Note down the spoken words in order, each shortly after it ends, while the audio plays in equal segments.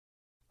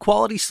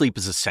Quality sleep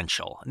is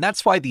essential, and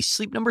that's why the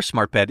Sleep Number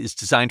Smart Bed is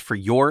designed for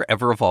your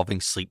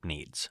ever-evolving sleep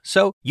needs.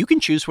 So you can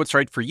choose what's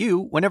right for you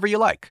whenever you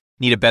like.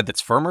 Need a bed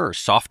that's firmer or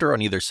softer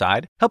on either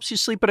side? Helps you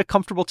sleep at a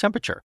comfortable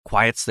temperature,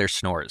 quiets their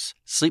snores.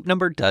 Sleep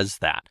Number does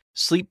that.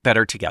 Sleep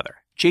better together.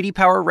 J.D.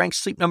 Power ranks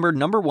Sleep Number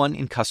 #1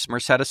 in customer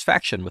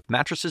satisfaction with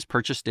mattresses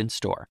purchased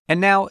in-store.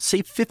 And now,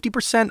 save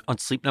 50% on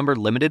Sleep Number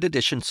limited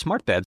edition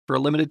smart beds for a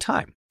limited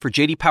time. For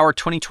J.D. Power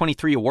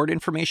 2023 award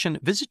information,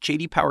 visit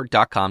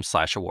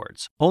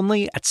jdpower.com/awards.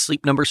 Only at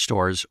Sleep Number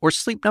stores or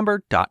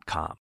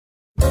sleepnumber.com.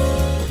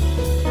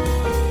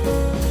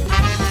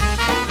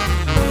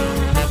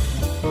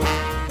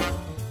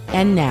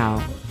 And now,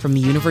 from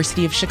the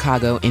University of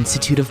Chicago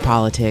Institute of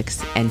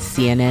Politics and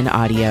CNN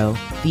Audio,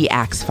 The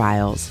Axe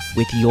Files,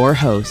 with your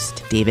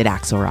host, David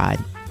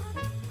Axelrod.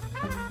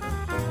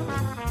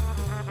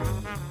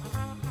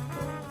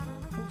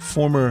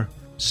 Former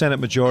Senate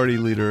Majority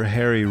Leader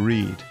Harry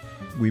Reid.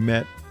 We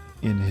met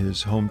in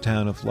his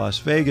hometown of Las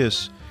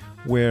Vegas,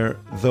 where,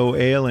 though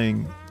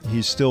ailing,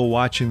 he's still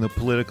watching the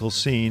political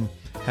scene,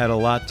 had a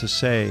lot to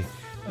say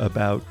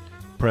about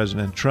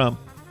President Trump,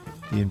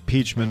 the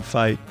impeachment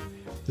fight,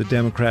 the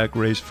Democratic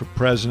race for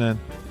president,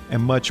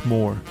 and much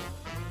more.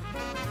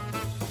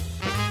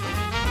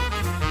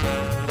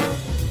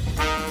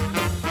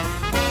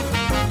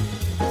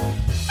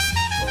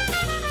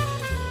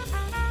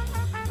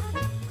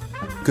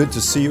 Good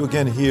to see you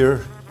again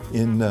here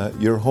in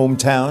your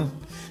hometown,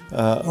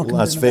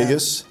 Las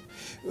Vegas.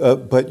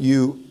 But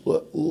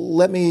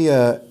let me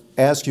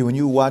ask you, when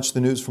you watch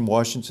the news from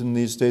Washington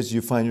these days,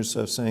 you find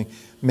yourself saying,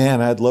 man,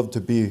 I'd love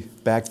to be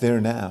back there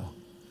now.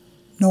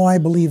 No, I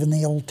believe in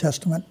the Old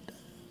Testament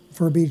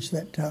verbiage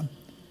that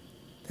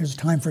there's a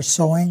time for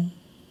sowing,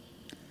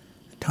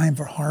 a time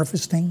for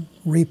harvesting,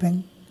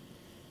 reaping.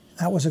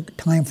 That was a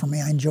time for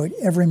me. I enjoyed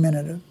every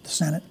minute of the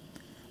Senate,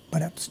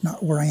 but it's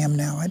not where I am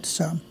now.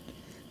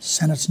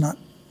 Senate's not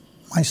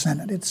my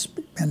Senate. It's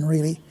been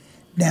really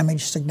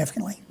damaged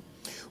significantly.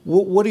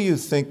 What do you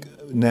think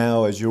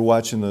now as you're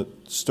watching the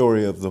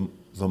story of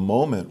the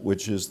moment,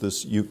 which is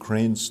this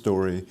Ukraine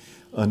story,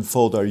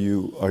 unfold? Are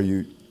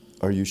you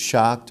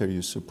shocked? Are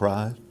you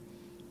surprised?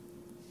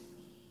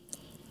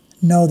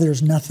 No,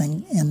 there's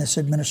nothing in this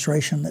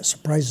administration that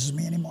surprises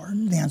me anymore.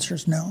 The answer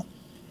is no.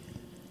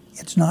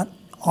 It's not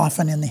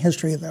often in the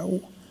history of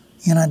the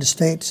United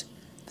States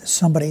that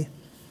somebody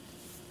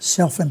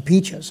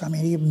self-impeaches. I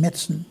mean, he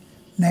admits in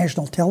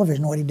national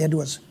television what he did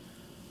was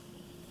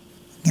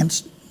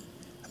against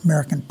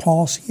American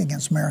policy,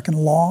 against American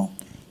law.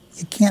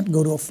 You can't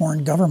go to a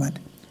foreign government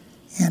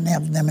and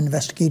have them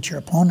investigate your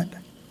opponent.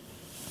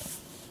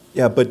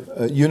 Yeah,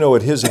 but you know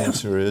what his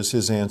answer is.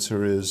 His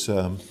answer is,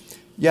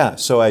 yeah,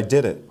 so I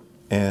did it.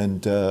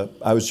 And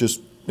I was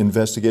just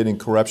investigating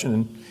corruption.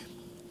 And,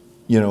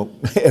 you know,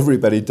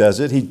 everybody does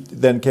it. He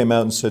then came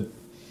out and said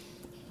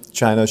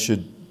China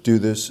should do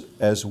this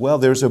as well.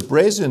 There's a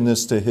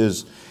brazenness to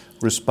his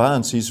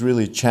response. He's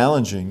really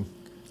challenging.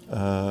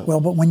 Well,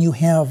 but when you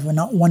have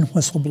not one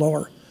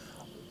whistleblower,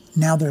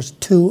 now there's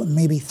 2,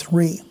 maybe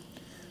 3,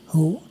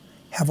 who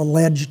have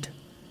alleged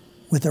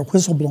with their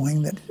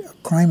whistleblowing that a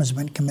crime has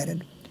been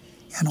committed.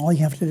 And all you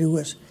have to do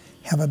is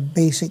have a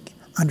basic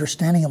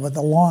understanding of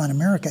the law in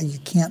America. You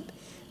can't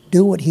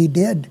do what he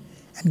did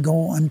and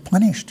go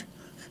unpunished.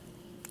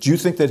 Do you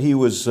think that he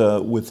was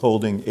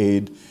withholding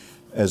aid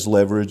as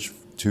leverage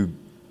to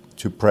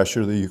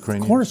pressure the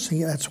Ukrainians? Of course,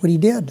 that's what he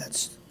did.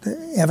 The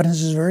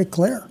evidence is very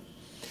clear.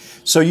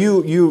 So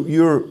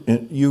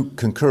you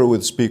concur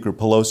with Speaker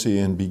Pelosi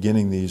in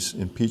beginning these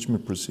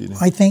impeachment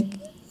proceedings? I think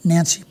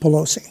Nancy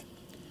Pelosi,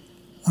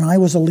 when I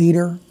was a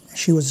leader,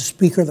 she was a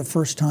speaker the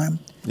first time.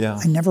 Yeah.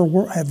 I never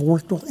have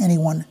worked with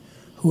anyone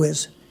who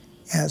is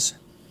as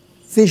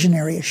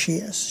visionary as she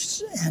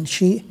is, and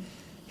she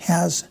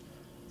has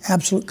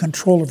absolute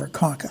control of her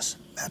caucus.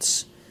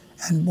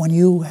 And when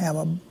you have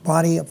a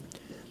body of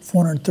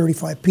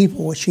 435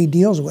 people, which she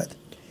deals with,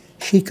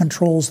 she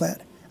controls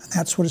that, and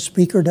that's what a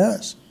speaker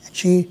does. And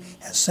she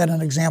has set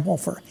an example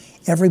for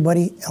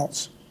everybody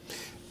else.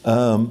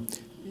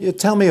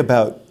 Tell me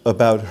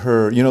about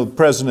her. You know, the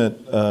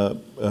president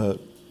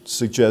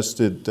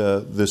suggested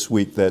this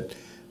week that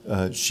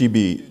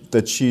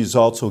she's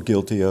also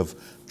guilty of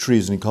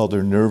treason. He called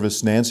her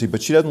Nervous Nancy,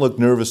 but she doesn't look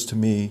nervous to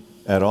me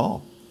at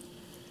all.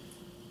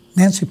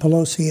 Nancy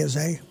Pelosi is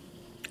a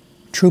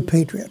true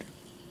patriot.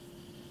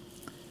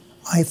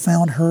 I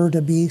found her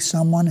to be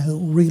someone who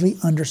really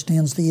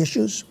understands the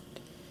issues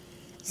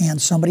and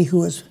somebody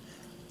who is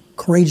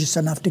courageous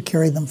enough to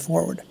carry them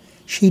forward.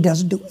 She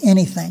doesn't do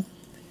anything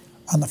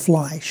on the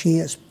fly. She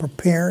is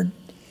prepared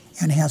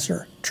and has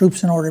her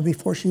troops in order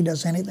before she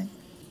does anything.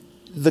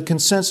 The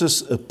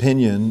consensus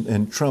opinion,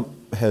 and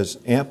Trump has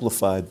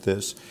amplified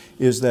this,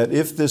 is that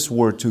if this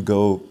were to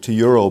go to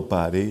your old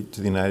body,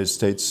 to the United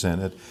States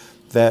Senate,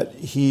 that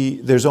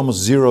there's almost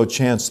zero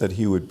chance that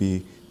he would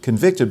be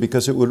convicted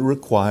because it would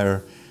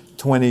require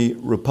 20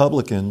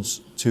 Republicans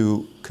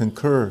to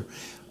concur.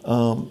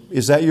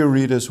 Is that your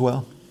read as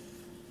well?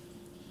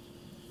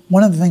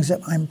 One of the things that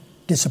I'm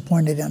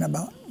disappointed in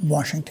about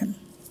Washington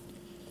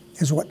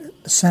is what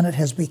the Senate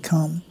has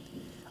become.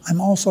 I'm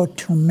also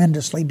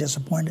tremendously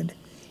disappointed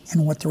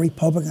in what the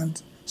Republican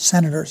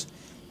senators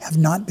have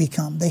not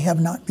become. They have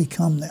not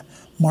become the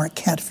Mark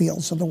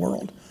Hatfields of the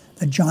world,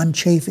 the John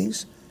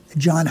Chafees, the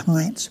John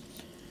Heinz,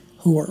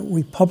 who were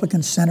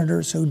Republican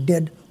senators who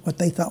did what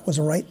they thought was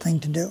the right thing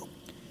to do.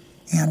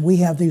 And we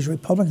have these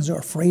Republicans who are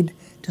afraid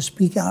to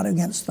speak out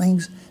against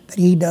things that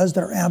he does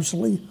that are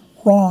absolutely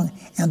wrong,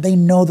 and they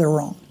know they're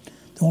wrong.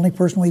 The only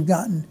person we've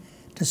gotten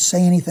to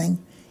say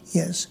anything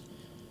is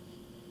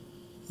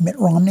Mitt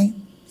Romney,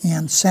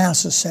 and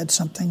Sass has said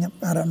something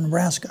out of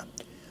Nebraska.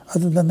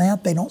 Other than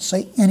that, they don't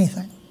say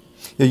anything.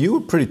 Yeah, you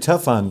were pretty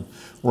tough on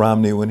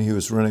Romney when he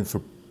was running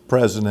for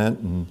president,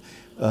 and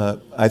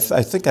I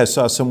think I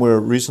saw somewhere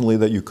recently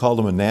that you called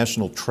him a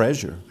national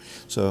treasure.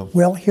 So,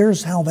 well,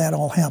 here's how that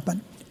all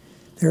happened.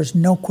 There's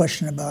no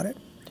question about it.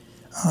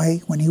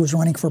 When he was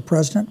running for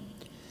president,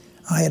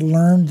 I had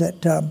learned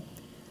that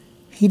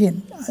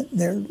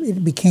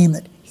it became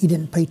that he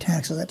didn't pay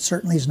taxes. That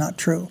certainly is not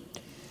true.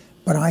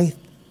 But I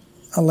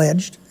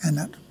alleged, and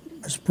that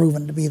was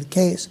proven to be the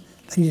case,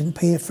 that he didn't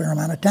pay a fair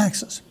amount of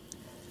taxes.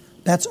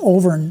 That's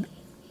over and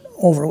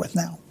over with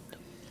now.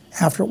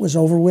 After it was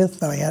over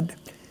with, I had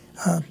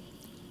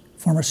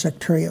former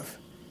Secretary of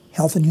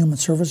Health and Human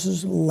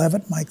Services,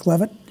 Mike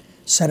Leavitt,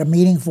 set a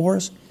meeting for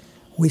us.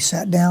 We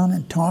sat down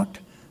and talked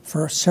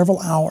for several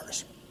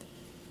hours.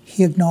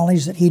 He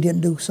acknowledged that he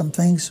didn't do some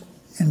things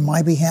in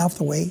my behalf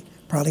the way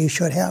probably he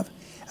should have,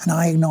 and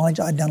I acknowledged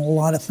I'd done a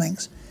lot of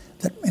things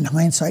that in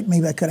hindsight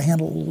maybe I could have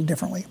handled a little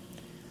differently.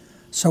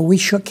 So we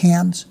shook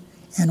hands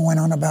and went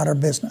on about our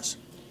business.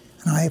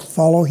 And I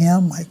follow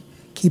him, I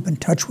keep in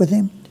touch with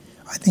him.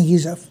 I think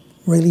he's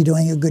really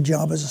doing a good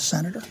job as a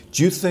senator.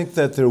 Do you think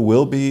that there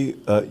will be,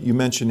 you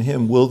mentioned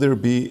him, will there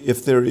be,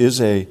 if there is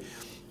a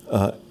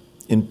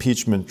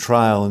impeachment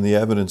trial and the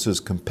evidence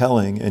is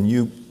compelling, and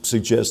you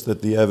suggest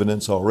that the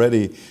evidence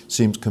already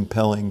seems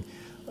compelling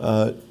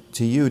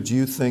to you, do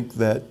you think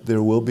that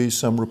there will be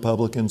some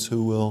Republicans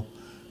who will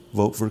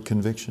vote for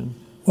conviction?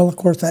 Well, of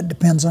course, that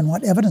depends on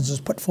what evidence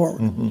is put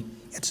forward. Mm-hmm.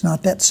 It's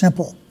not that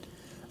simple.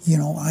 You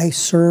know, I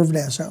served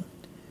as a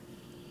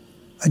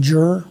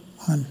juror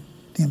on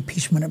the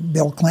impeachment of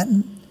Bill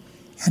Clinton,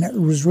 and it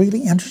was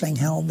really interesting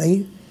how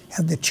they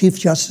have the Chief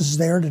Justice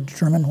there to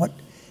determine what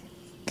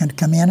can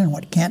come in and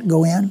what can't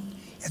go in.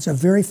 It's a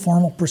very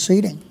formal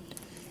proceeding,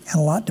 and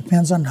a lot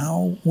depends on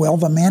how well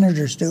the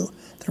managers do.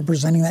 They're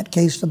presenting that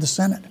case to the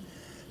Senate.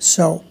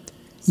 So,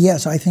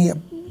 yes, I think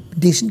a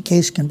decent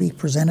case can be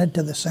presented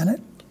to the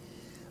Senate,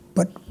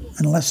 but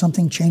unless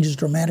something changes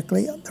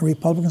dramatically, the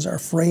Republicans are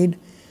afraid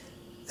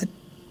that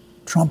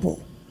Trump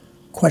will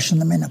question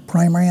them in a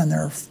primary, and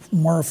they're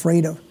more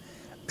afraid of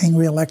being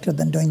reelected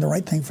than doing the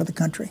right thing for the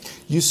country.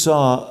 You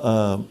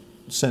saw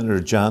Senator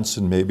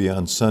Johnson maybe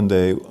on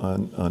Sunday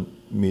on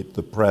Meet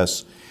the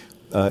Press.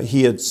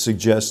 He had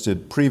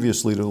suggested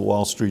previously to the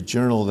Wall Street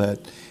Journal that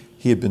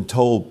he had been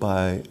told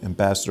by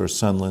Ambassador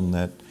Sondland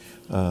that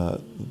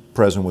the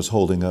president was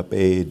holding up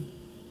aid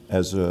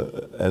as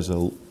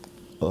a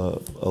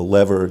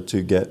lever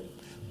to get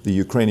the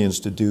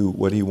Ukrainians to do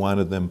what he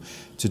wanted them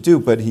to do.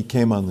 But he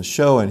came on the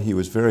show and he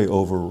was very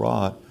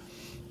overwrought.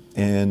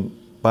 And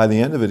by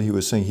the end of it, he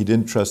was saying he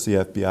didn't trust the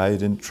FBI, he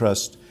didn't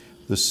trust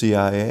the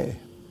CIA.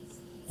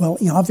 Well,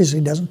 he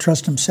obviously doesn't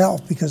trust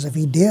himself, because if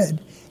he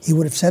did, he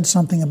would have said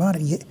something about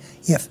it.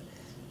 If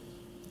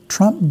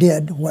Trump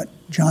did what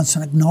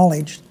Johnson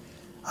acknowledged,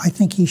 I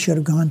think he should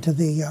have gone to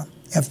the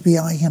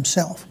FBI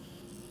himself.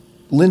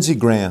 Lindsey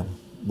Graham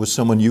was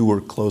someone you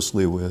worked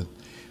closely with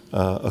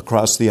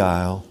across the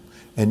aisle,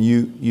 and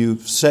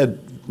you've said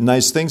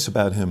nice things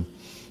about him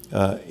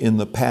in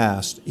the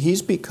past.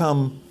 He's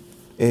become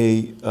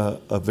a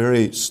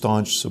very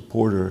staunch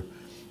supporter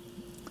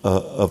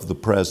of the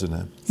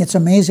president. It's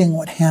amazing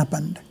what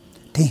happened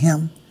to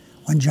him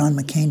when John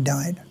McCain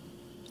died.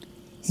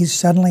 He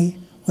suddenly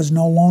was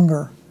no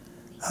longer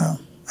a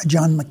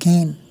John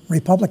McCain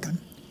Republican.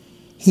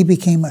 He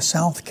became a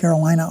South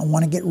Carolina, I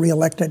want to get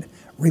reelected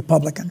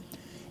Republican.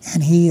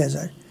 And he is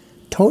a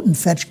tote and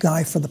fetch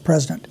guy for the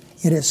president.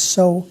 It is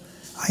so,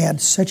 I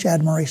had such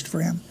admiration for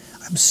him.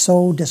 I'm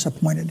so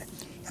disappointed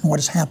in what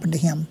has happened to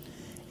him.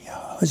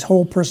 His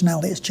whole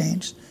personality has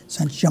changed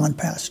since John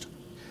passed.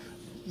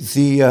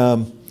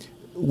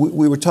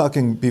 We were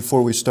talking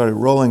before we started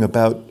rolling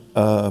about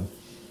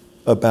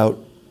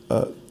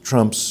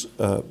Trump's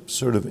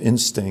sort of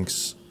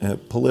instincts,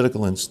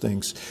 political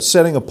instincts,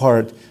 setting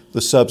apart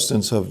the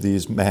substance of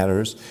these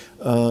matters.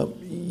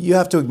 You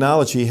have to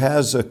acknowledge he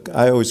has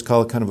I always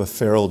call it kind of a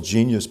feral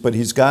genius, but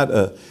he's got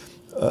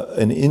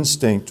an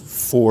instinct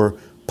for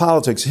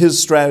politics. His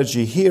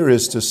strategy here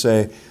is to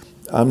say,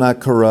 I'm not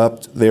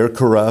corrupt, they're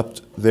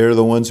corrupt, they're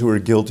the ones who are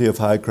guilty of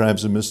high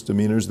crimes and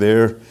misdemeanors,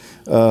 they're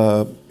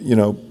the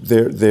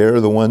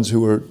ones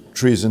who are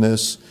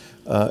treasonous,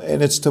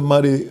 and it's to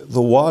muddy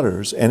the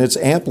waters, and it's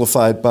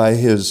amplified by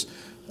his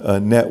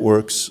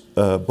networks,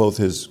 both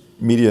his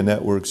media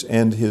networks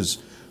and his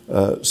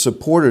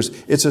supporters.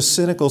 It's a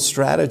cynical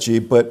strategy,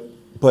 but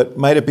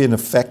might it be an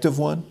effective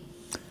one?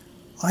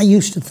 I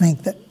used to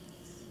think that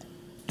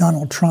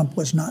Donald Trump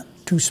was not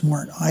too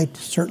smart. I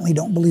certainly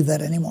don't believe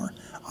that anymore.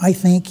 I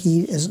think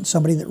he isn't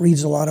somebody that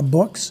reads a lot of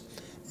books,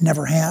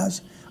 never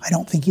has. I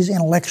don't think he's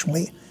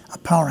intellectually a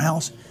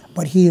powerhouse,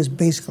 but he is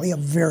basically a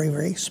very,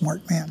 very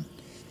smart man.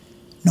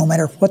 No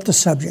matter what the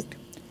subject,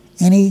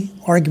 any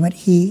argument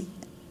he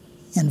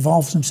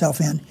involves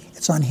himself in,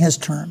 it's on his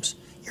terms.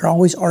 You're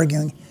always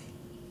arguing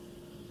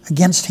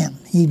against him.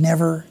 He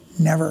never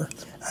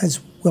is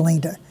willing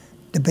to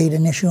debate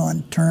an issue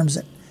on terms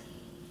that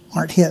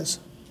aren't his.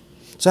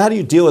 So how do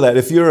you deal with that?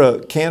 If you're a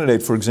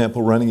candidate, for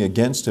example, running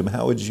against him,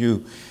 how would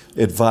you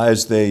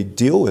advise they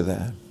deal with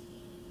that?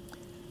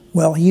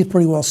 Well, he's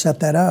pretty well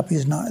set that up.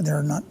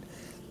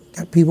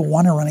 People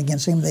want to run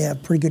against him. They have a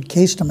pretty good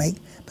case to make,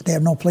 but they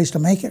have no place to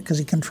make it because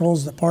he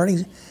controls the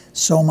party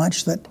so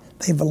much that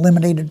they've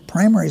eliminated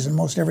primaries in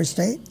most every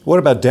state. What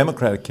about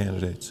Democratic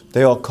candidates?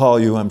 They all call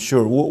you, I'm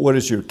sure. What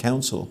is your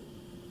counsel?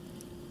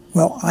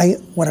 Well,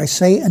 what I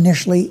say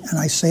initially, and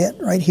I say it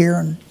right here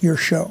on your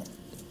show,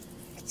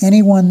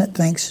 anyone that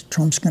thinks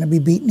Trump's going to be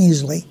beaten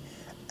easily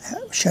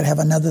should have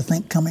another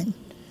think coming.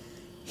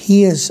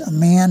 He is a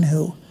man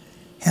who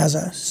has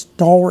a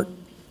stalwart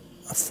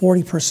of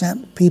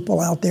 40%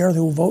 people out there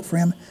who will vote for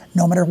him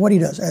no matter what he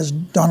does. As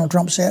Donald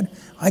Trump said,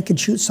 I could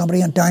shoot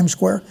somebody in Times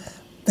Square,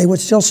 they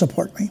would still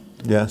support me.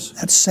 Yes.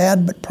 That's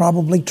sad, but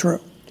probably true.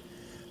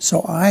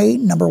 So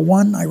number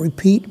one, I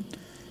repeat,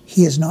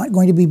 he is not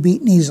going to be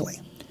beaten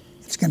easily.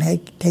 It's going to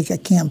take a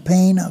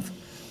campaign of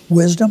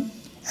wisdom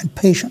and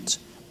patience,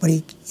 but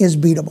he is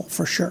beatable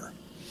for sure.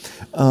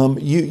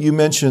 You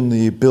mentioned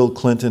the Bill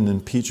Clinton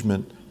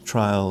impeachment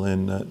trial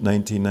in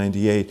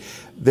 1998.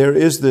 There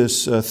is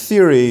this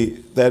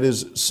theory that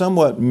is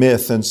somewhat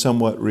myth and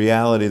somewhat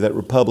reality that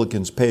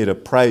Republicans paid a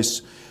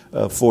price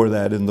for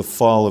that in the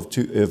fall of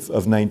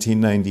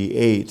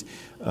 1998,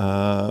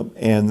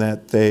 and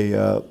that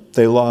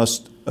they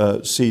lost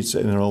seats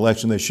in an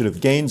election they should have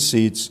gained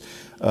seats.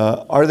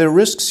 Are there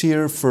risks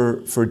here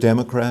for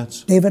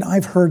Democrats? David,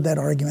 I've heard that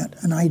argument,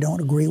 and I don't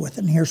agree with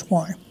it, and here's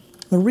why.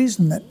 The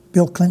reason that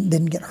Bill Clinton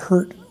didn't get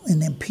hurt in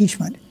the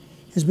impeachment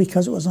is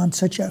because it was on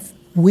such a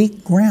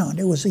weak ground.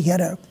 He had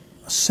a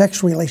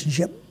sex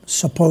relationship,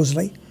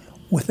 supposedly,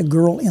 with a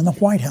girl in the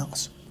White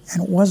House,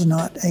 and it was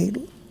not a...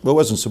 Well, it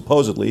wasn't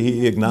supposedly.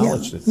 He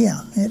acknowledged it.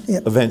 Yeah.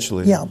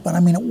 Eventually. Yeah, but I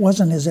mean, it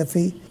wasn't as if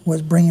he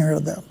was bringing her to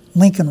the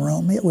Lincoln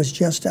Room. It was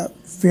just a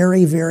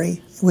very,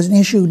 it was an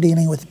issue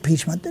dealing with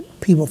impeachment that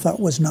people thought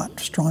was not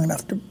strong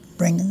enough to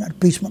bring an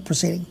impeachment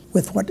proceeding.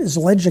 With what is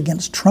alleged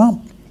against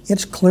Trump,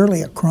 it's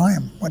clearly a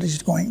crime, what he's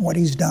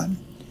done.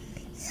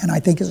 And I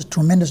think it's a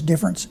tremendous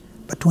difference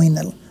between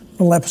the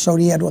little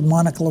episode he had with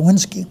Monica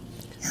Lewinsky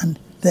and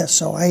this.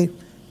 So I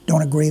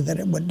don't agree that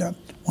it would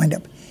wind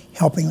up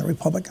helping the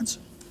Republicans.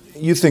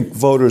 You think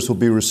voters will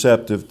be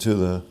receptive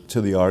to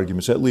the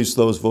arguments, at least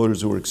those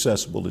voters who are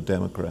accessible to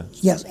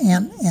Democrats? Yes,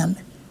 and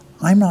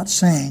I'm not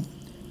saying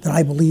that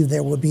I believe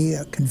there will be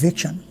a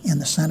conviction in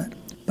the Senate,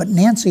 but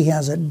Nancy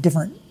has a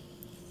different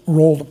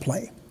role to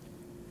play.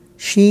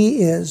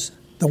 She is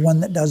the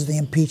one that does the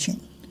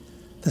impeaching.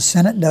 The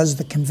Senate does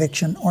the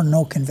conviction or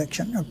no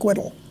conviction,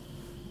 acquittal.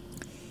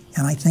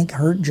 And I think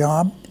her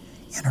job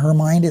in her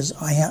mind is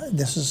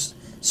this is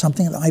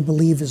something that I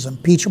believe is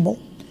impeachable,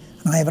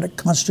 and I have a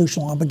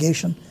constitutional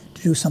obligation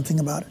to do something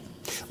about it.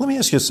 Let me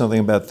ask you something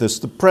about this.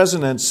 The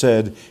president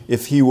said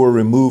if he were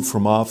removed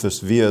from office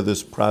via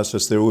this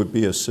process, there would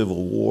be a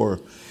civil war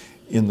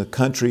in the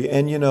country.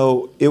 And, you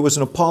know, it was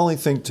an appalling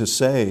thing to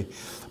say,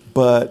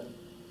 but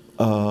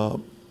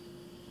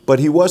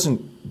he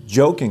wasn't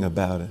joking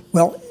about it.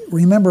 Well,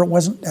 remember, it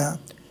wasn't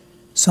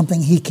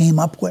something he came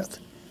up with.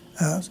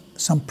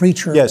 Some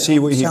preacher. Yes,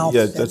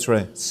 that's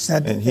right.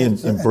 Said, and he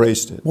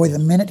embraced it. Boy, the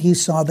minute he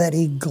saw that,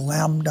 he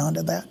glommed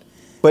onto that.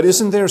 But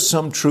isn't there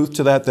some truth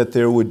to that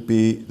there would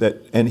be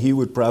that, and he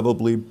would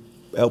probably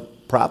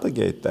help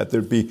propagate that?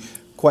 There'd be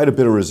quite a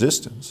bit of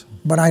resistance.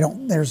 But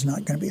there's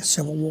not going to be a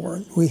civil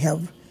war.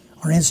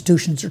 Our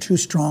institutions are too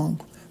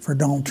strong for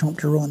Donald Trump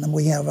to ruin them.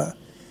 We have a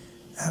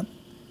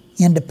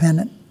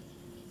independent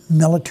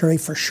military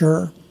for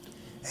sure.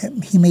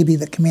 He may be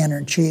the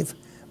commander-in-chief,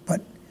 but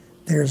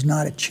there's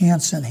not a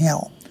chance in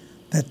hell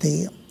that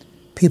the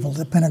people at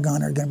the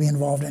Pentagon are going to be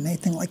involved in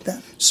anything like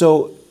that.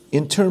 So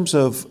in terms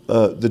of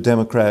the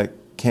Democratic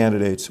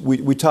candidates,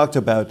 we talked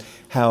about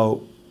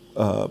how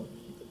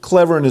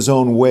clever in his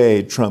own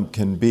way Trump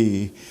can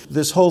be.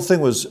 This whole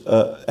thing was,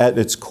 at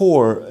its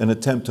core, an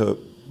attempt to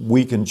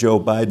weaken Joe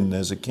Biden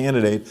as a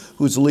candidate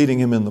who's leading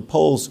him in the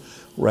polls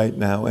right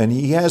now. And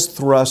he has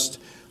thrust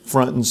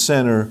front and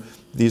center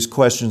these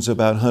questions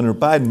about Hunter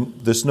Biden.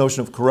 This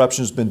notion of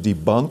corruption has been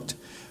debunked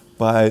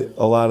by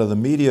a lot of the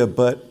media,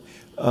 but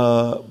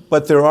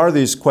there are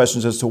these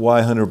questions as to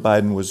why Hunter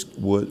Biden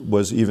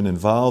was even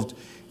involved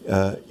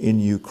in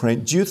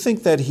Ukraine. Do you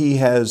think that he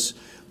has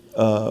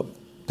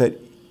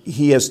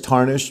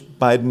tarnished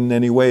Biden in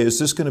any way? Is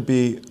this going to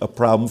be a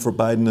problem for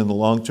Biden in the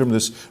long term?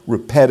 This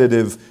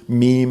repetitive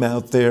meme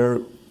out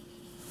there.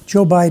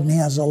 Joe Biden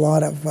has a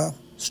lot of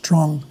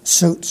strong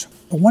suits,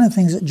 but one of the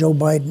things that Joe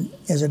Biden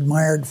is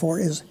admired for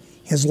is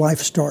his life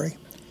story.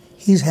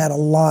 he's had a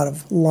lot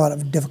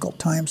of difficult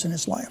times in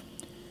his life.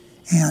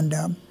 And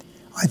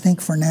I think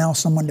for now,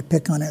 someone to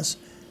pick on his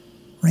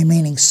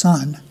remaining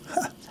son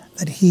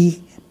that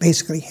he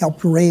basically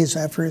helped raise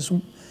after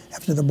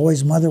the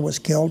boy's mother was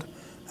killed,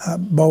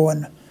 Bo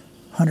and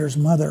Hunter's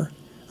mother,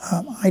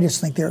 I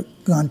just think they're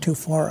gone too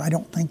far. I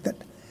don't think that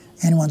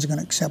anyone's going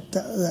to accept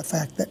the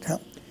fact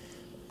that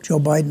Joe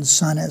Biden's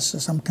son is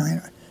some kind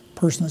of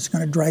person that's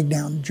going to drag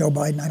down Joe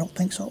Biden. I don't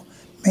think so.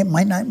 It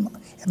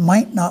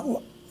might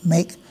not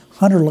make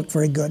Hunter look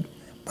very good,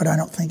 but I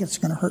don't think it's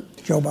going to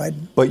hurt Joe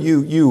Biden. But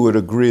you would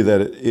agree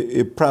that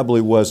it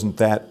probably wasn't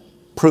that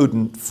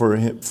prudent for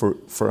him,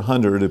 for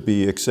Hunter to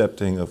be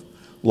accepting of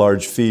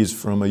large fees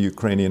from a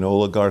Ukrainian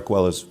oligarch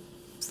while his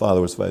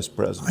father was vice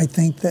president. I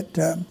think that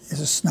this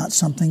is not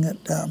something that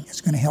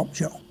is going to help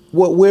Joe.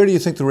 Where do you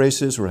think the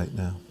race is right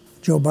now?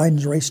 Joe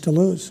Biden's race to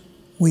lose.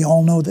 We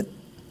all know that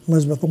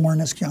Elizabeth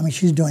Warren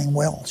she's doing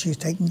well. She's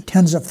taking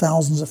tens of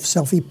thousands of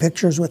selfie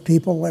pictures with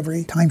people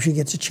every time she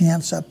gets a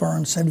chance, up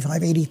around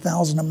 75,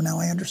 80,000 of them now,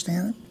 I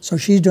understand it. So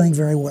she's doing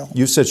very well.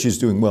 You said she's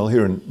doing well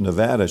here in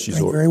Nevada. She's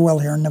doing very well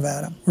here in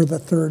Nevada. We're the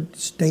third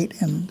state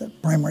in the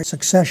primary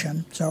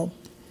succession, so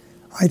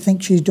I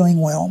think she's doing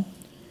well.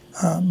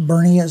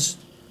 Bernie is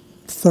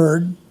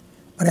third,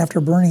 but after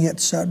Bernie,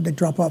 they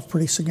drop off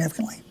pretty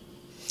significantly.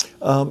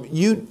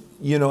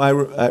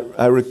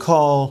 I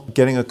recall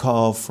getting a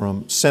call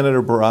from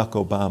Senator Barack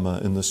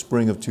Obama in the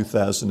spring of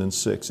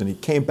 2006, and he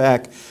came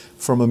back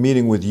from a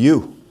meeting with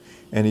you,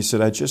 and he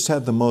said, I just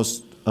had the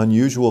most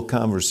unusual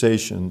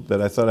conversation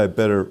that I thought I'd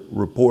better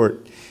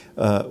report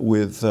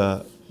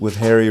with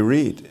Harry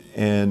Reid.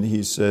 And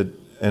he said,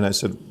 and I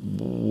said,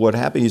 what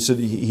happened? He said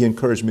he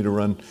encouraged me to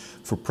run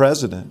for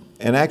president.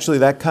 And actually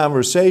that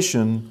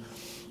conversation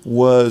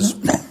was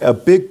a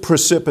big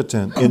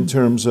precipitant in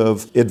terms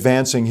of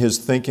advancing his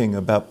thinking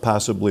about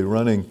possibly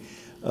running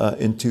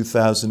in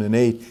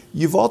 2008.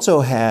 You've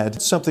also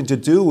had something to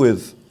do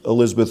with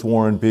Elizabeth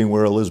Warren being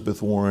where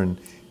Elizabeth Warren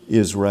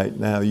is right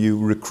now. You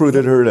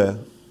recruited her to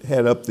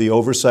head up the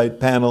oversight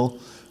panel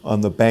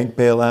on the bank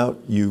bailout.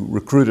 You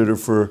recruited her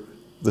for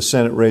the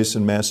Senate race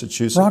in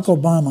Massachusetts. Barack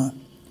Obama,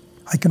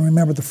 I can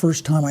remember the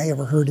first time I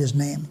ever heard his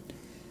name.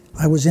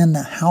 I was in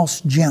the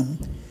House gym.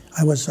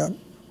 I was a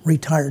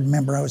retired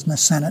member. I was in the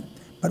Senate,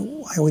 but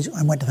I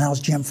went to the House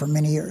gym for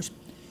many years.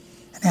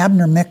 And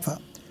Abner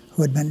Mikva,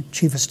 who had been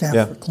chief of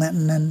staff for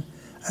Clinton and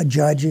a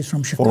judge, he's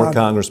from Chicago. Former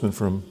congressman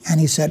from Chicago. And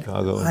he said,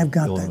 I've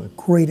got Illinois. The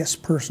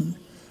greatest person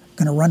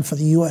going to run for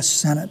the U.S.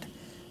 Senate.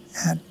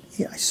 And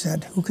I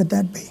said, who could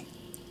that be?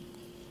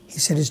 He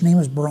said, his name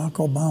is Barack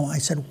Obama. I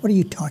said, what are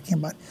you talking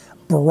about?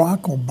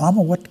 Barack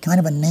Obama? What kind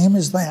of a name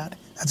is that?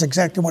 That's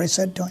exactly what I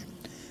said to him.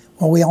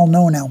 Well, we all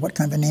know now what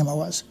kind of a name it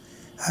was.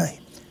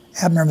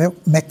 Abner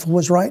Mikva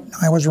was right,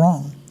 I was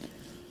wrong.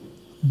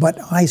 But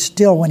I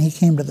still, when he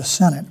came to the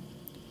Senate,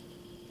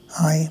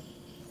 I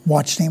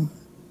watched him.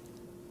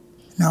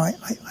 Now,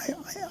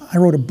 I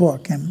wrote a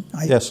book, and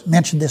I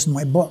mentioned this in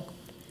my book.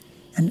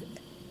 And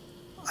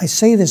I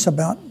say this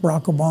about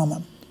Barack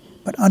Obama,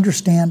 but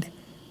understand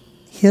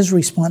his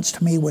response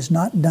to me was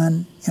not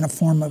done in a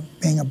form of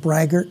being a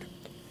braggart,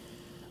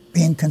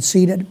 being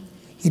conceited.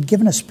 He'd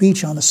given a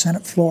speech on the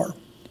Senate floor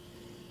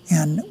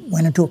and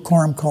went into a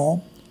quorum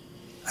call.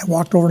 I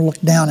walked over and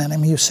looked down at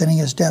him. He was sitting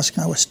at his desk,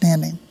 and I was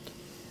standing.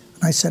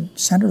 And I said,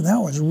 Senator, that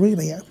was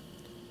really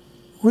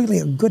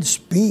a good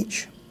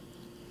speech.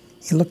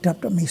 He looked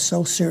up at me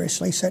so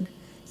seriously. He said,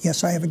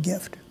 yes, I have a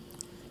gift.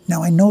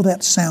 Now, I know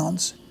that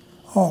sounds,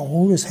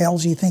 who the hell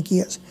does he think he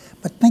is?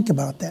 But think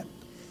about that.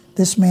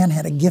 This man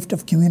had a gift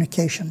of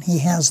communication. He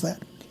has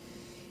that.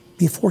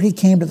 Before he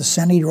came to the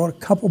Senate, he wrote a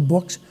couple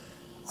books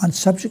on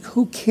subject,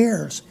 who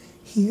cares?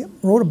 He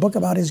wrote a book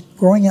about his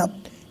growing up.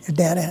 His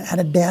dad had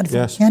a dad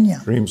from Kenya.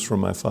 Dreams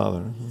from My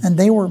Father. And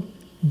they were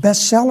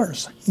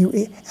bestsellers.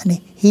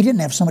 He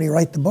didn't have somebody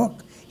write the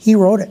book. He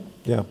wrote it.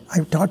 Yeah.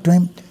 I talked to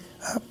him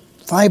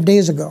 5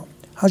 days ago.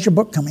 How's your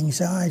book coming? He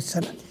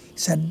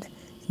said,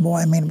 boy,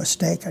 I made a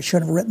mistake. I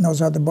should have written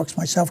those other books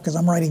myself because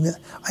I'm writing this.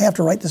 I have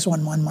to write this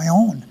one on my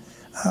own.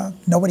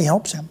 Nobody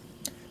helps him.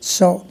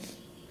 So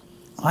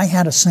I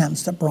had a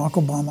sense that Barack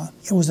Obama,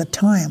 it was a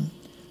time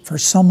for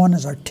someone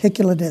as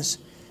articulate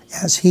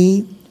as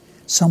he,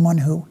 someone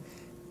who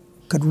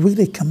could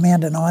really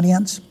command an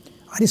audience.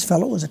 I just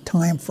felt it was a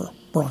time for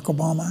Barack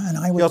Obama, and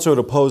I would. He also had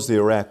opposed the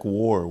Iraq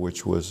War,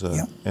 which was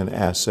an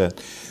asset.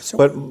 So,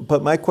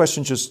 but my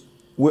question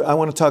I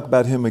want to talk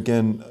about him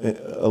again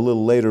a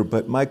little later,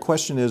 but my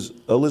question is,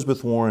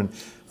 Elizabeth Warren,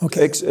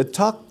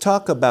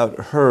 talk about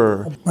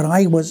her. But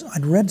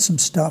I'd read some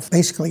stuff,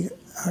 basically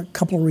a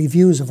couple of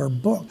reviews of her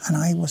book, and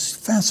I was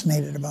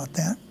fascinated about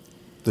that.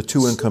 The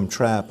two-income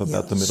trap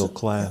about the middle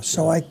class.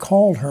 So I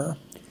called her,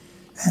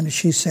 and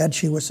she said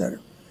she was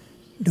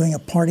doing a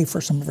party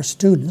for some of her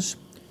students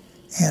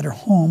at her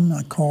home.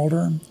 I called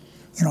her.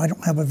 I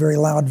don't have a very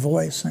loud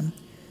voice, and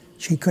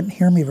she couldn't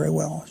hear me very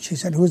well. She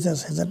said, who's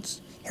this? I said,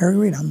 Harry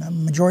Reid. I'm the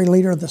majority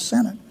leader of the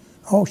Senate.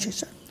 Oh, she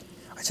said.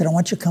 I said, I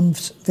want you to come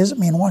visit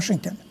me in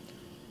Washington.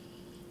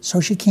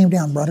 So she came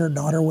down, brought her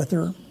daughter with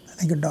her.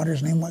 think her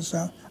daughter's name was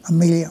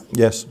Amelia.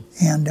 Yes.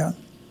 And I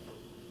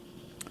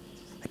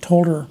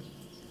told her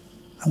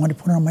I wanted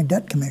to put her on my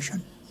debt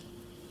commission.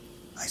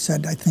 I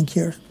said, I think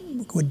you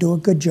would do a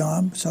good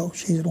job. So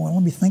she said, well,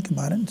 let me think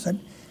about it. And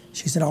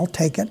she said, I'll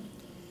take it.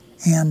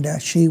 And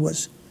she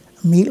was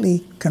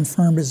immediately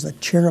confirmed as the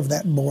chair of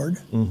that board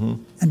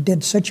and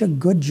did such a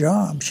good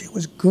job. She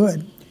was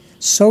good,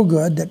 so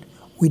good that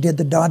we did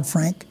the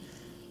Dodd-Frank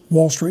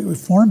Wall Street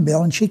Reform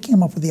Bill, and she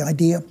came up with the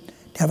idea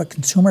to have a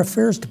consumer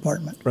affairs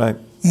department. Right.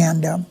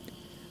 And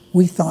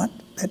we thought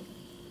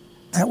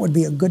that would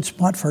be a good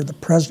spot for her. The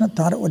president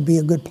thought it would be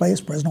a good place.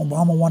 President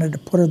Obama wanted to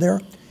put her there.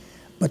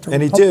 But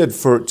he did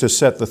to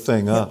set the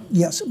thing up.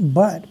 Yes,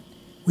 but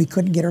we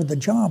couldn't get her the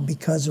job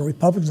because the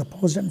Republicans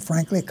opposed it, and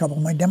frankly, a couple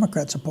of my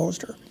Democrats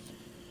opposed her.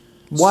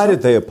 Why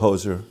did they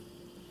oppose her?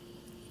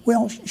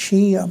 Well,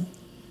 she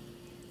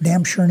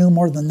damn sure knew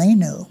more than they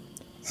knew,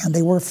 and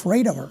they were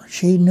afraid of her.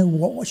 She knew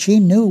Wall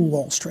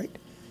Street,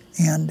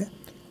 and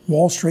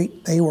Wall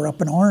Street, they were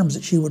up in arms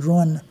that she would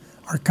ruin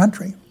our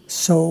country.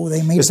 So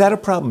they made. Is that a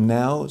problem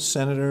now,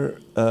 Senator?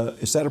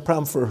 Is that a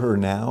problem for her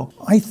now?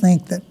 I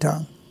think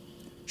that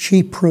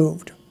she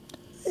proved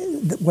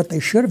that what they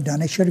should have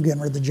done. They should have given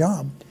her the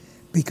job,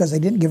 because they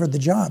didn't give her the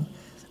job.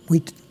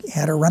 We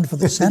had her run for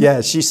the Senate.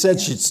 Yeah, she said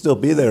she'd still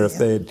be there if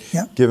they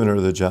had given her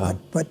the job.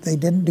 But they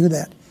didn't do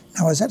that.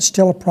 Now, is that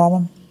still a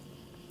problem?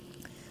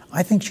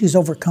 I think she's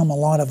overcome a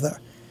lot of the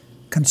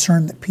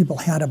concern that people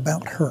had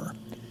about her.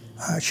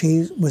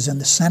 She was in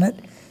the Senate.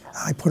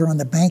 I put her on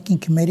the banking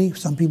committee.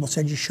 Some people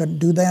said you shouldn't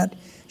do that.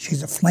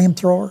 She's a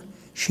flamethrower.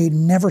 She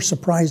never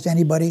surprised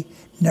anybody,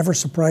 never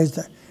surprised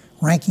the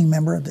ranking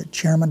member, the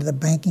chairman of the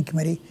banking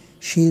committee.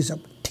 She's a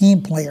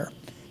team player.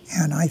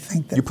 And I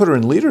think that... You put her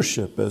in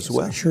leadership as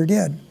well. I sure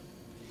did.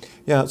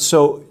 Yeah,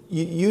 so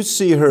you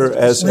see her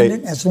as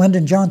As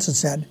Lyndon Johnson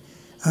said.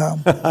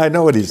 I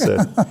know what he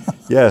said.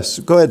 Yes,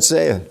 go ahead,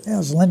 say it. Yeah,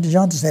 as Lyndon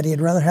Johnson said, he'd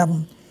rather have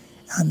them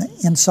on the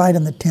inside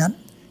in the tent,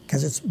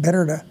 because it's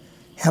better to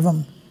have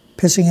them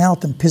pissing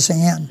out than pissing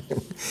in.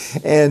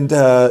 And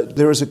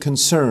there is a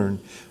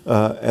concern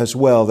as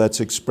well that's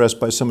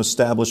expressed by some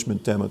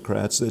establishment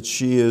Democrats that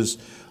she is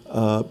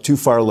too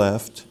far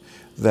left,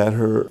 that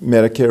her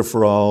Medicare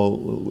for all,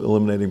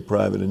 eliminating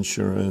private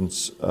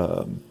insurance,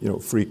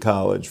 free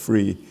college,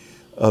 free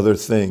other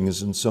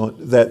things, and so on,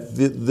 that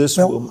this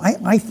will...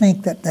 I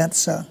think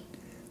that's,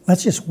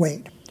 let's just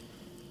wait.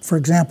 For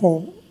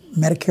example,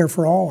 Medicare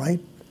for all, they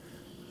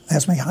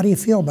asked me, how do you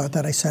feel about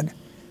that? I said,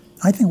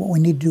 I think what we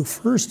need to do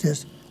first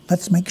is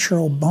let's make sure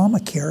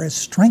Obamacare is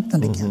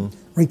strengthened again.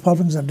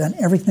 Republicans have done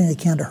everything they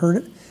can to hurt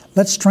it.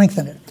 Let's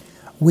strengthen it.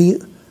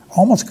 We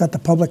almost got the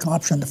public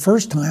option the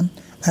first time.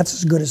 That's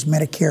as good as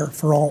Medicare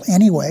for all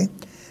anyway.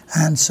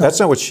 And so that's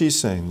not what she's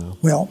saying, though.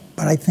 Well,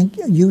 but I think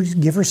you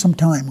give her some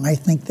time. I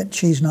think that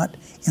she's not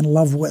in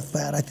love with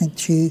that. I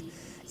think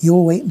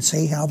you'll wait and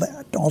see how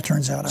that all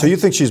turns out. So you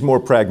think she's more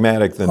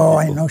pragmatic than Oh, people?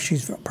 I know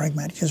she's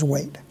pragmatic. Just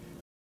wait.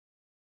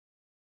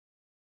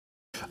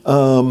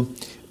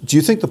 Do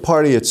you think the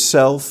party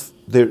itself,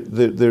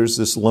 there's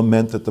this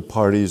lament that the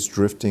party is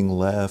drifting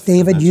left?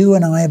 David, you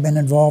and I have been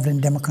involved in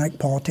Democratic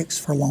politics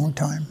for a long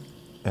time.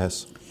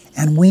 Yes.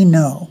 And we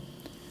know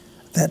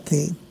that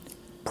the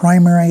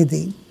primary,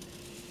 the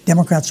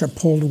Democrats are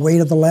pulled way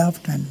to the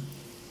left, and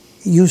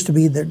it used to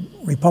be that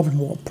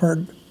Republicans were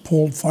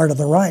pulled far to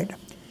the right.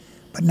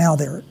 But now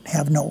they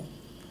have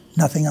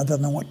nothing other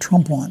than what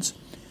Trump wants.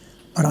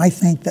 But I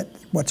think that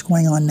what's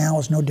going on now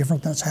is no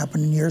different than what's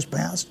happened in years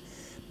past.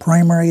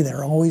 Primary,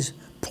 they're always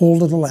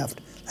pulled to the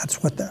left.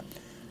 That's what the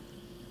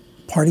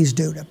parties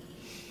do to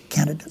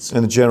candidates.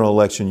 In the general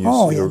election,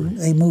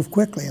 they move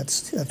quickly.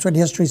 That's what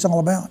history's all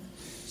about.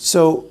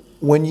 So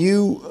when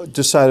you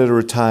decided to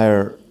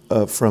retire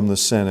from the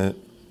Senate,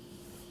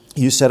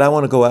 you said, I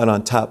want to go out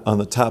on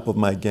the top of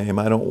my game.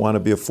 I don't want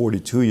to be a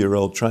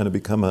 42-year-old trying to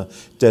become a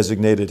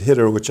designated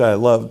hitter, which I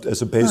loved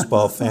as a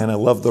baseball fan. I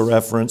love the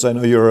reference. I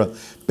know you're a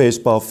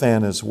baseball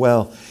fan as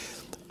well.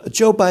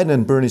 Joe Biden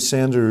and Bernie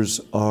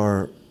Sanders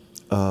are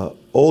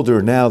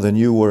older now than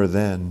you were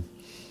then.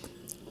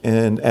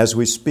 And as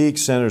we speak,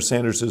 Senator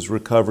Sanders is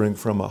recovering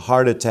from a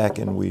heart attack,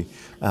 and we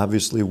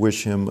obviously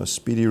wish him a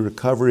speedy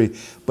recovery.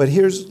 But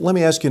let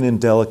me ask you an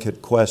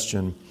indelicate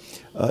question.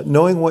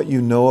 Knowing what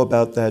you know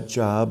about that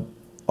job,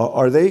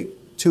 are they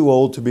too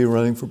old to be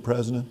running for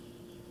president?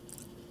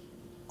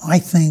 I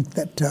think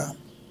that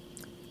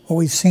what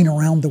we've seen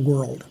around the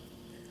world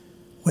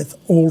with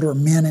older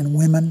men and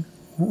women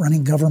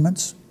running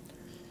governments,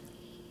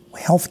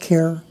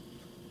 healthcare,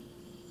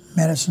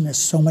 medicine is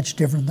so much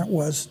different than it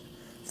was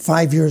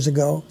 5 years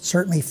ago,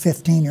 certainly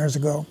 15 years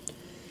ago.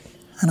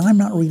 And I'm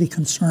not really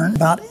concerned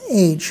about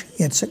age.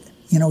 It's,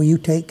 you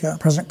take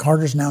President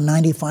Carter's now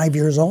 95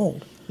 years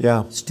old.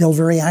 Yeah. Still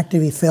very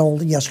active. He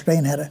fell yesterday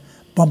and had a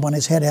bump on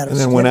his head. And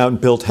then went out and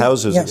built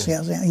houses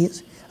again.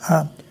 Yes.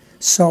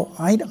 So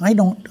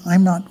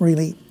I'm not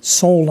really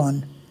sold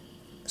on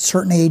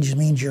certain age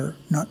means you're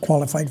not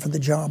qualified for the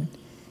job.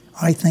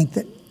 I think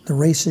that the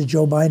race is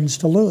Joe Biden's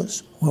to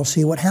lose. We'll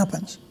see what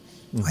happens.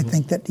 I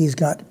think that he's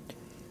got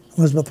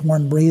Elizabeth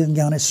Warren breathing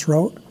down his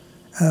throat.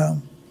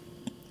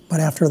 But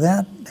after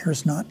that,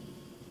 there's not.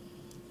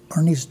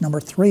 Bernie's number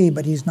 3,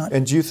 but he's not.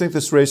 And do you think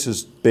this race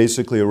is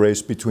basically a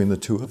race between the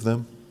two of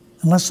them?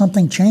 Unless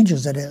something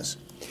changes, it is.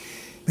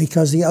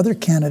 Because the other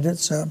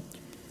candidates are,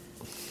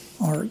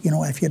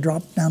 if you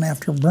drop down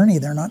after Bernie,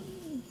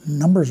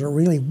 numbers are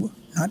really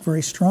not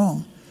very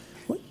strong.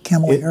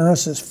 Kamala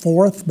Harris is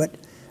 4th, but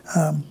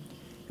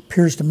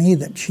appears to me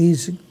that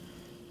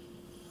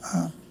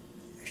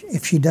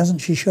if she doesn't,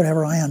 she should have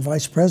her eye on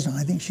vice president.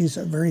 I think she's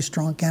a very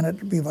strong candidate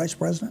to be vice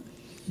president.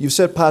 You've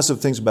said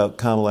positive things about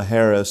Kamala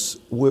Harris.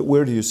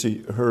 Where do you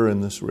see her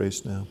in this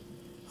race now?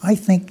 I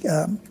think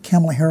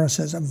Kamala Harris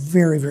is a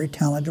very, very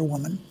talented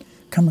woman,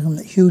 coming from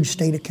the huge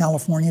state of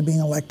California, being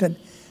elected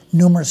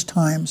numerous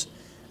times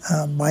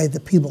by the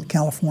people of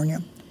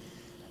California.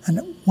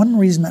 And one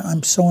reason that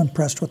I'm so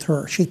impressed with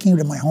her, she came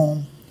to my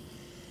home,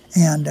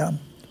 and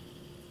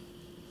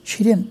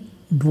she didn't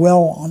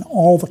dwell on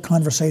all the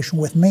conversation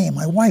with me.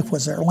 My wife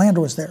was there, Landra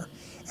was there,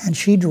 and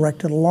she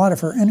directed a lot of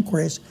her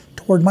inquiries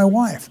toward my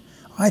wife.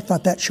 I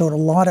thought that showed a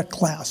lot of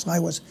class. I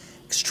was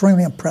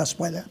extremely impressed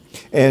by that.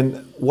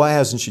 And why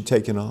hasn't she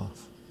taken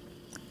off?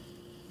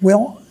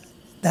 Well,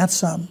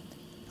 that's a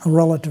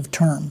relative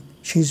term.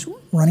 She's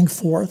running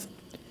 4th,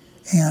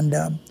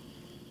 and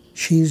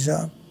she's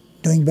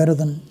doing better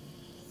than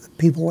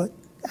people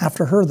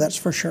after her, that's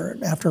for sure.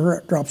 After her,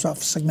 it drops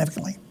off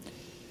significantly.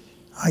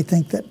 I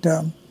think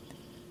that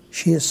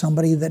she is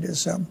somebody that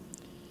is to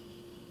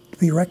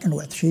be reckoned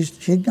with.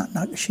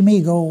 She may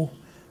go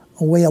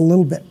away a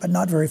little bit, but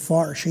not very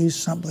far. She's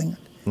something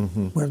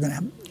that we're going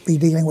to be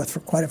dealing with for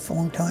quite a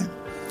long time.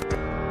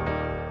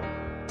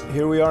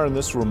 Here we are in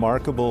this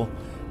remarkable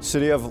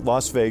city of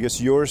Las Vegas,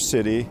 your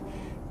city,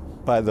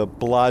 by the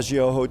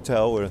Bellagio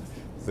Hotel, where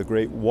the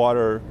great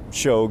water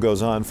show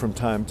goes on from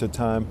time to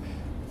time,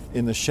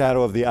 in the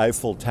shadow of the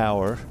Eiffel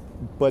Tower.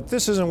 But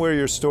this isn't where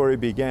your story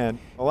began.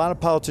 A lot of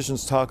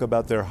politicians talk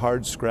about their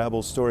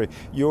hard-scrabble story.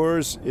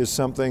 Yours is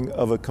something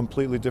of a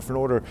completely different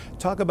order.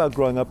 Talk about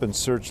growing up in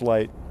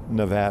Searchlight,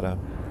 Nevada.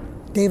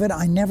 David,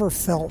 I never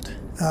felt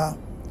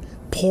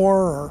poor,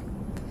 or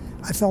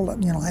I felt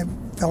I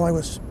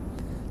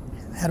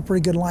had a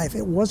pretty good life.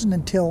 It wasn't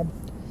until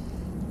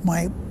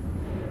my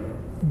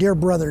dear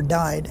brother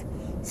died,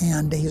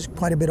 and he's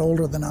quite a bit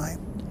older than I,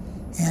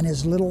 and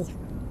his little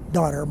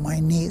daughter, my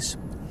niece,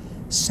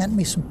 sent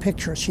me some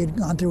pictures. She had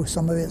gone through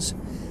some of his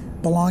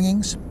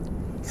belongings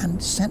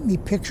and sent me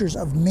pictures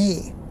of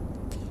me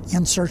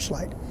in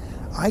Searchlight.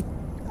 I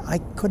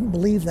couldn't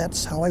believe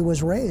that's how I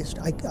was raised.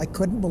 I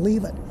couldn't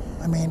believe it.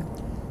 I mean,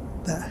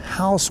 the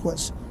house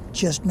was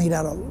just made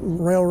out of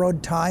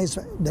railroad ties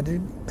that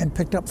had been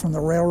picked up from the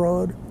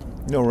railroad.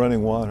 No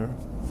running water.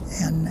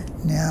 And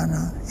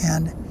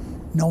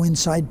no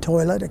inside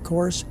toilet, of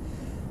course.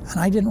 And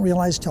I didn't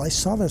realize till I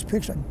saw those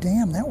pictures,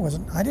 damn,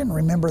 I didn't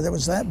remember that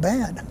was that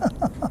bad.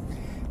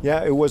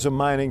 Yeah, it was a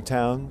mining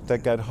town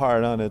that got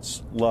hard on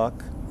its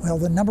luck. Well,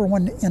 the number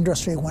one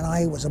industry when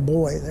I was a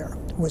boy there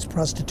was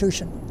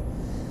prostitution.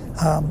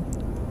 At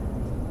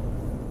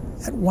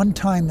one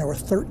time, there were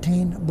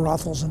 13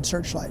 brothels in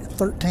Searchlight,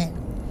 13.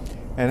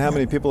 And how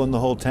many people in the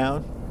whole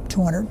town?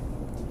 200,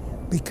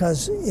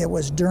 because it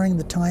was during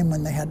the time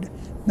when they had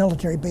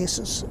military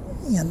bases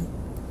in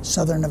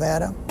southern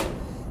Nevada.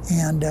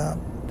 And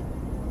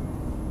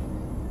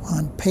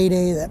on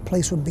payday, that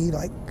place would be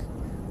like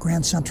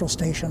Grand Central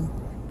Station.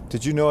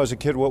 Did you know as a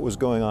kid what was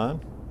going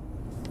on?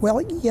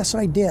 Well, yes,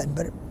 I did,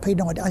 but it paid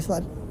no attention. I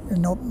thought,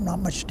 no, not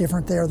much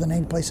different there than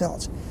any place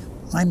else.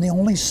 I'm the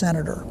only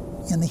senator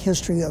in the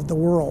history of the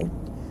world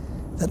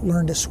that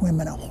learned to swim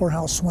in a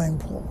whorehouse swimming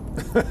pool.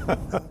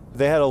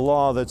 They had a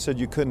law that said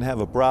you couldn't have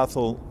a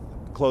brothel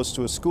close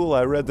to a school.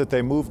 I read that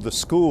they moved the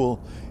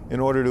school in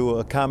order to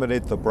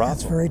accommodate the brothel.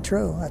 That's very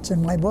true. That's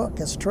in my book.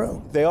 It's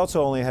true. They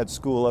also only had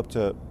school up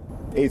to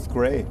 8th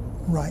grade.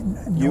 Right.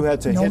 You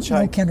had to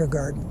hitchhike. No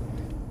kindergarten.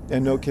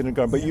 And no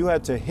kindergarten. But you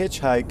had to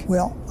hitchhike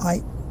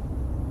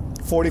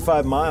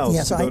 45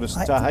 miles to go to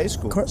high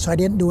school. So I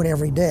didn't do it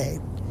every day,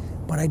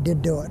 but I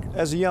did do it.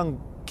 As a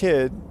young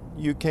kid,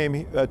 you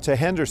came to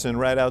Henderson,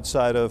 right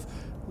outside of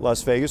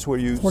Las Vegas, where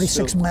you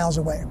 46 miles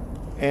away.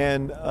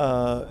 And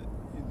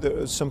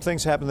some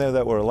things happened there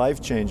that were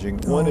life-changing.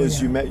 One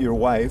is you met your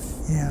wife,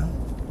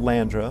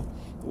 Landra.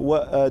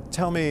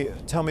 Tell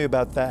me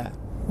about that.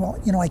 Well,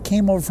 I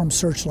came over from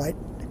Searchlight,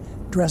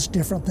 dressed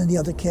different than the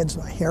other kids.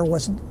 My hair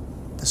wasn't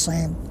the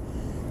same,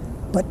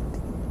 but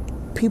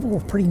people were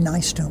pretty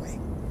nice to me.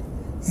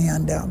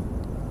 And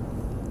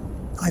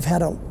I've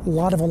had a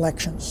lot of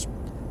elections,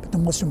 but the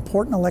most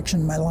important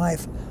election in my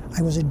life,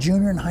 I was a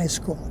junior in high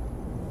school,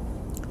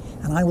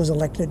 and I was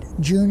elected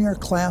junior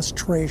class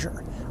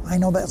treasurer. I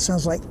know that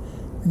sounds like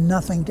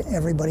nothing to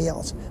everybody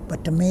else,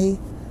 but to me,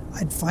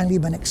 I'd finally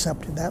been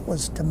accepted. That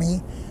was, to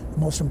me, the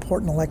most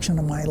important election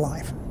of my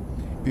life.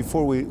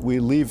 Before we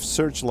leave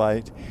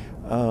Searchlight,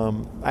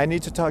 I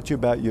need to talk to you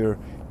about your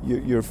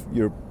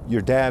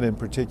dad in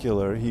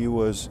particular. He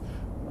was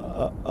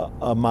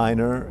a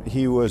miner.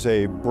 He was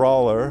a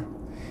brawler.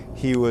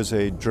 He was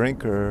a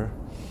drinker.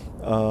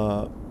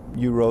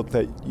 you wrote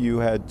that you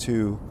had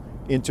to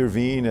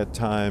intervene at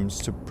times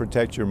to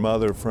protect your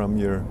mother from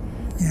your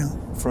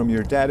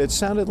dad. It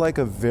sounded like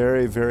a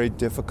very, very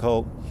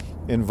difficult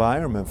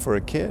environment for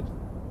a kid.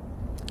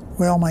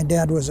 Well, my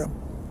dad was a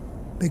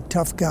big,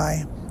 tough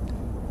guy.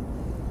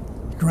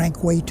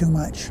 Drank way too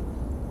much.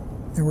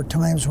 There were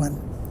times when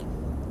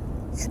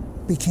it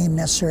became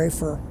necessary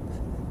for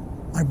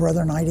my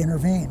brother and I to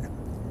intervene.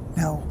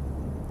 Now,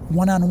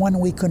 one-on-one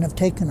we couldn't have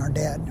taken our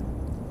dad,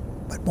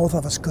 but both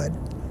of us could.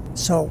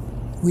 So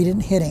we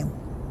didn't hit him,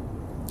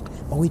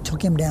 but we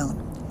took him down.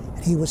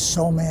 And he was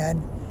so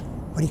mad,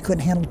 but he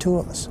couldn't handle two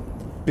of us.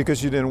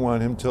 Because you didn't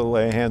want him to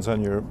lay hands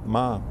on your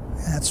mom.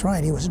 That's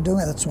right, he was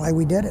doing it. That's why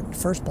we did it in the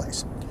first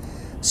place.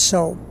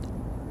 So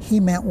he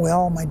meant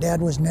well. My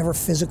dad was never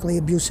physically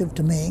abusive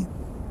to me.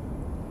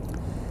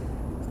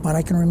 But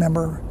I can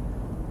remember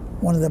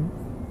one of the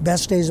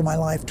best days of my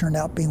life turned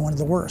out being one of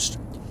the worst.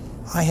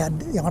 I had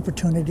the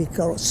opportunity to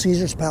go to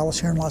Caesar's Palace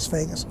here in Las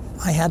Vegas.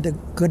 I had the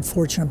good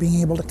fortune of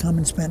being able to come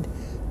and spend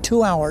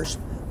 2 hours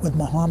with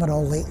Muhammad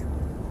Ali.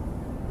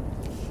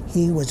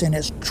 He was in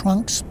his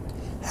trunks,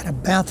 had a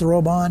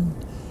bathrobe on.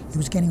 He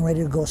was getting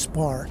ready to go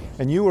spar.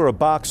 And you were a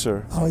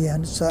boxer. Oh yeah,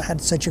 and so I had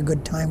such a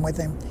good time with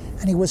him.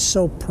 And he was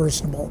so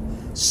personable,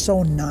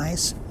 so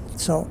nice.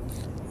 So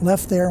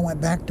left there and went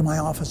back to my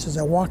office. As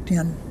I walked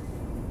in,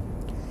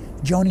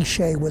 Joni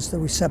Shea was the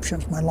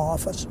receptionist in my law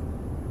office.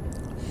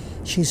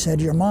 She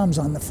said, "Your mom's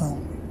on the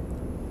phone."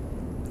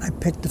 I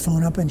picked the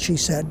phone up and she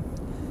said,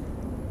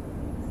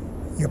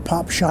 "Your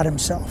pop shot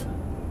himself."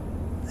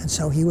 And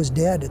so he was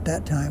dead at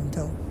that time.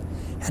 So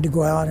had to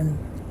go out and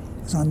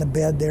was on the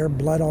bed there,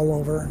 blood all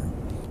over.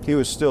 He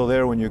was still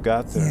there when you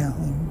got there. Yeah,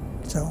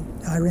 so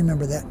I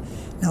remember that.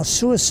 Now,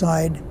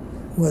 suicide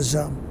was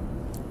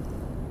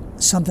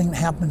something that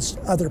happens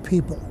to other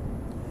people.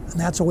 And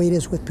that's the way it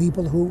is with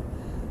people who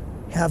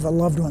have a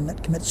loved one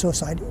that commits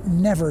suicide.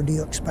 Never do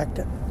you expect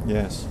it.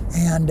 Yes.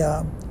 And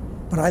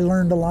but I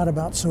learned a lot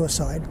about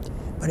suicide.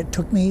 But it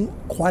took me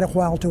quite a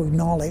while to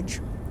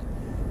acknowledge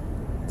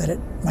that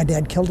my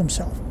dad killed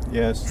himself.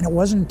 Yes. And it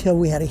wasn't until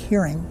we had a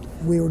hearing.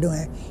 We were doing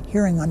a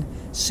hearing on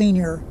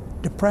senior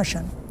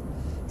depression.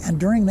 And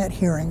during that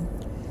hearing,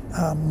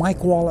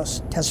 Mike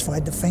Wallace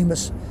testified, the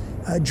famous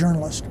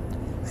journalist.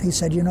 And he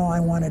said, "You know, I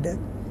wanted to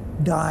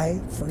die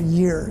for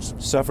years."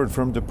 Suffered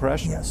from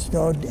depression? Yes.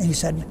 So, and he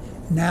said,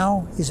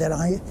 "Now," he said,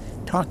 "I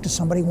talk to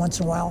somebody once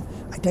in a while.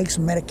 I take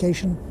some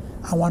medication.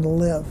 I want to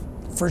live."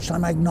 First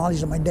time I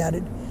acknowledged that my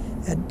dad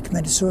had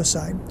committed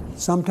suicide.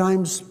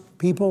 Sometimes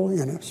people,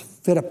 in a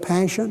fit of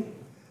passion,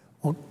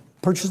 will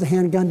purchase a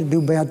handgun to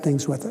do bad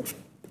things with it.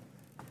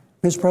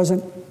 Mr.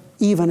 President,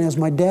 even as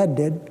my dad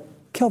did,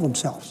 kill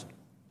themselves.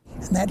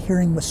 And that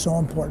hearing was so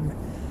important.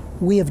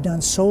 We have done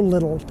so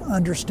little to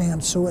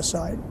understand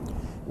suicide.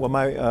 Well,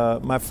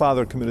 my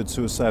father committed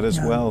suicide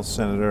as well,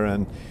 Senator,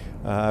 and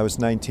I was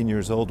 19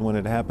 years old when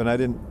it happened. I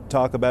didn't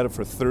talk about it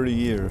for 30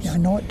 years. Yeah, I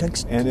know it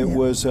takes. And it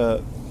was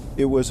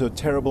a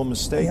terrible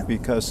mistake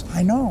because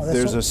I know,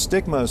 there's a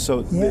stigma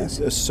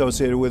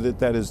associated with it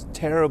that is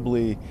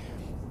terribly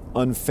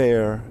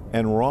unfair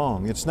and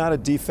wrong. It's not a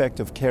defect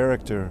of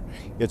character.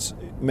 It's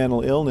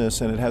mental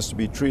illness, and it has to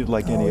be treated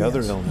like any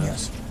other illness.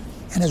 Yes.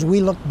 And as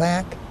we look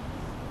back,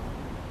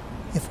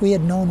 if we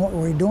had known what we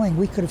were doing,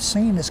 we could have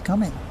seen this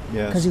coming.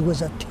 Yes. Because he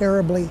was a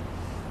terribly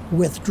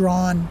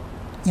withdrawn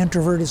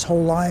introvert his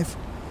whole life,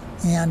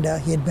 and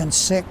he had been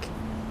sick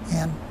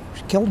and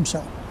killed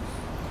himself.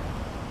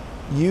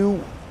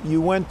 You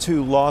went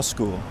to law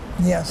school.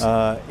 Yes.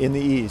 In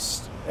the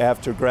East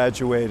after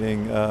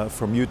graduating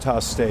from Utah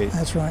State.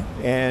 That's right.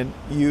 And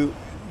you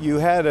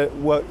had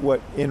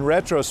what in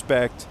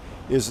retrospect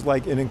is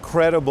like an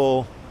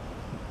incredibly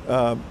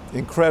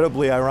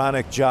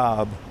ironic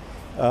job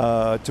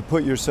to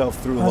put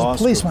yourself through law school. I was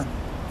a policeman.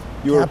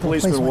 You were a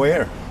policeman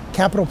where?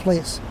 Capitol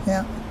Police,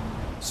 yeah.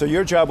 So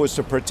your job was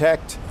to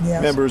protect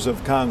members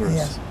of Congress.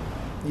 Yes.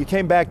 You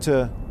came back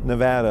to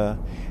Nevada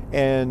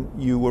and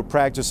you were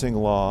practicing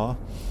law,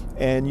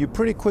 and you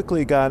pretty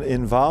quickly got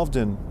involved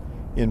in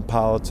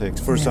politics,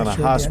 first on a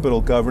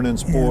hospital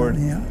governance board,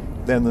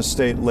 then the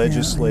state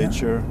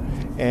legislature.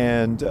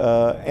 And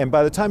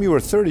by the time you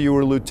were 30, you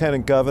were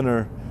lieutenant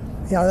governor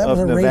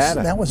of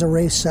Nevada. That was a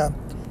race.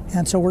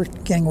 And so we're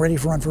getting ready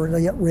to run for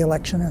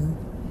re-election, and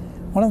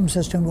one of them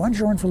says to me, "Why don't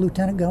you run for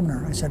lieutenant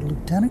governor?" I said,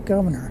 "Lieutenant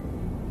governor?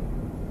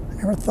 I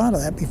never thought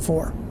of that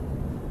before."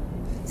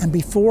 And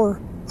before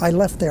I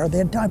left there, they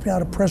had typed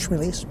out a press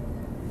release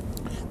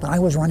that I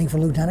was running for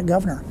lieutenant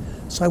governor.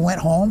 So I went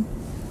home.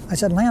 I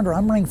said, "Landra,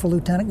 I'm running for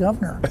lieutenant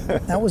governor."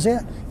 That was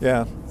it.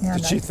 Yeah. And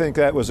did she think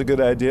that was a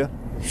good idea?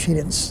 She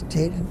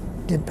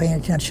didn't pay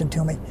attention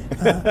to me.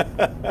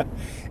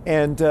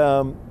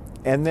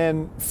 And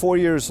then 4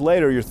 years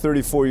later, you're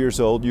 34 years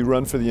old, you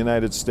run for the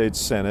United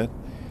States Senate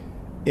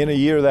in a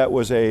year that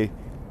was a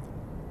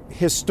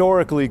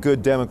historically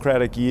good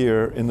Democratic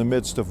year in the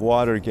midst of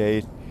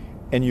Watergate,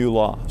 and you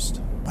lost.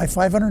 By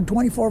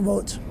 524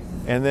 votes.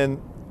 And then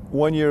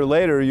 1 year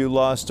later, you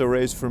lost a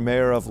race for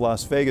mayor of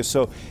Las Vegas.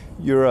 So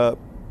you're a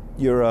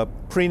you're a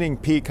preening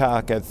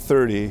peacock at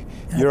 30.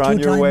 And you're a on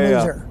your two-time way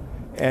loser.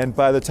 up. And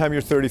by the time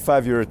you're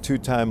 35, you're a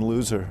two-time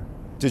loser.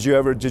 Did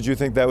you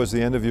think that was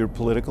the end of your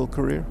political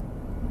career?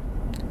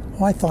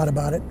 Well, I thought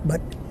about it, but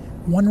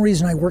one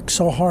reason I worked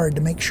so hard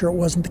to make sure it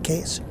wasn't the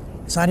case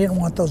is I didn't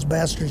want those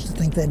bastards to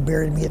think they'd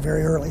buried me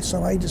very early.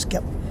 So I just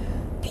kept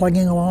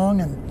plugging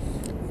along and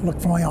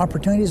looked for my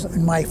opportunities.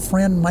 And my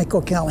friend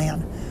Michael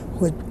Callahan,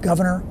 who was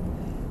governor,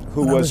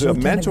 who was a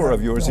mentor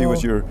of yours. He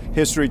was your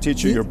history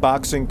teacher, your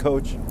boxing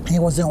coach. He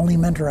was the only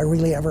mentor I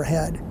really ever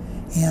had.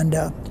 And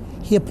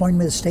he appointed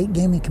me to the State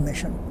Gaming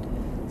Commission.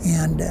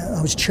 And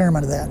I was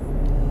chairman of that.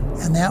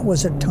 And that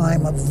was a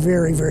time, a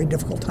very, very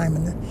difficult time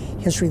in the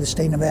history of the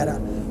state of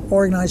Nevada.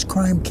 Organized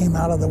crime came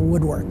out of the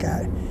woodwork.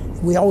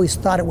 We always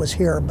thought it was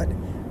here, but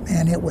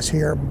man, it was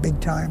here big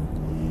time.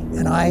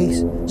 And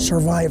I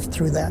survived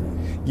through that.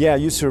 Yeah,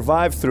 you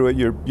survived through it.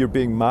 You're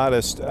being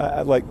modest.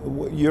 Like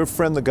your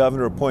friend, the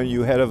governor, appointed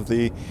you head of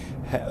the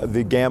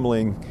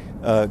gambling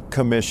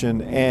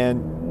commission,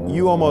 and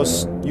you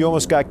almost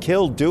got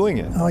killed doing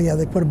it. Oh yeah,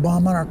 they put a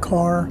bomb on our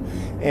car.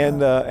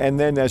 And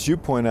then, as you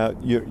point out,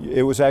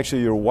 it was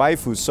actually your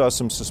wife who saw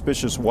some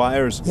suspicious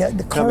wires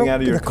coming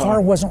out of your car. The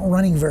car wasn't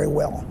running very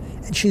well,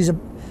 and she's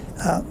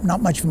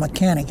not much of a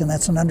mechanic, and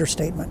that's an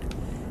understatement.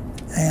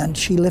 And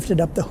she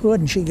lifted up the hood,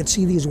 and she could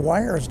see these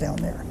wires down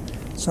there.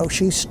 So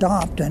she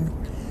stopped, and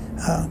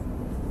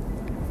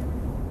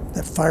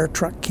the fire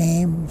truck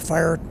came,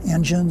 fire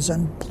engines,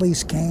 and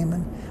police came,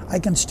 and I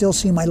can still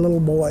see my little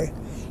boy.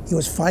 He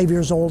was 5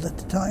 years old at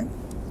the time,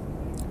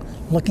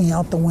 looking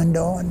out the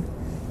window and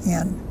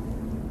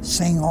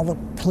seeing all the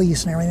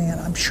police and everything,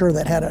 and I'm sure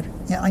that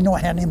I know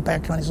it had an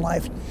impact on his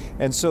life.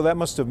 And so that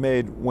must have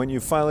made, when you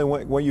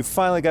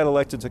finally got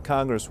elected to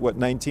Congress, what,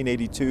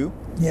 1982?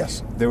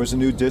 Yes. There was a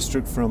new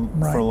district from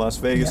Las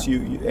Vegas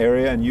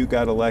area, and you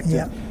got elected.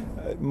 Yeah.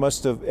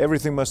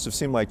 Everything must have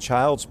seemed like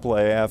child's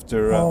play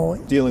after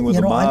dealing with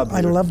the mob.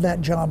 I love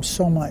that job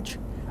so much.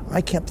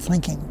 I kept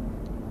thinking,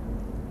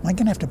 am I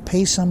going to have to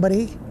pay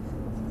somebody?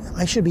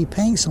 I should be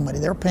paying somebody.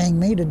 They're paying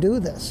me to do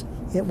this.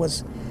 It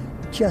was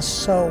just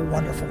so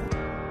wonderful.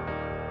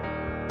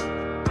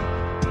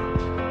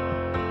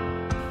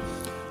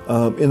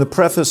 In the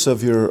preface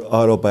of your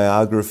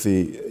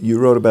autobiography, you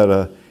wrote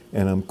about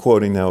and I'm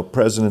quoting now, a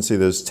presidency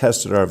that has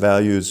tested our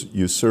values,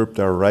 usurped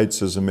our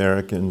rights as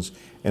Americans,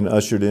 and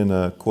ushered in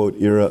a, quote,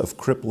 era of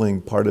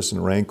crippling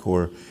partisan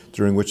rancor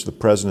during which the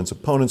president's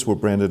opponents were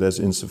branded as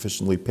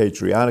insufficiently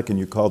patriotic, and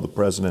you called the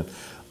president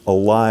a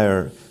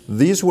liar.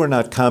 These were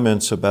not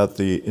comments about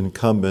the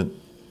incumbent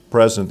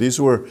president. These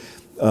were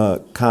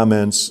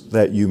comments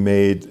that you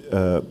made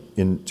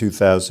in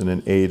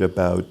 2008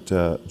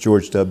 about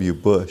George W.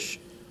 Bush.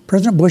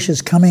 President Bush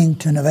is coming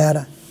to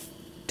Nevada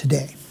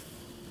today.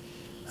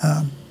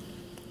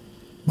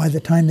 By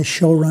the time the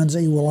show runs,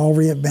 he will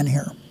already have been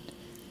here.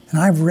 And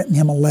I've written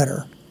him a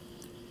letter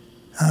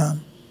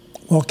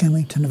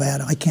welcoming to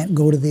Nevada. I can't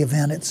go to the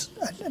event. It's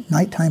at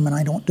nighttime, and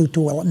I don't do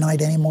too well at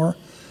night anymore.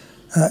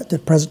 At the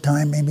present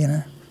time, maybe in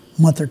a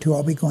month or two,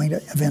 I'll be going to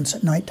events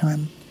at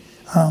nighttime.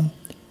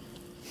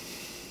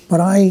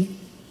 But I,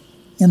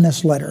 in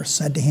this letter,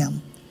 said to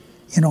him,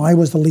 you know, I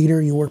was the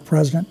leader, you were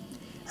president,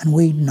 and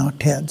we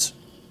knocked heads.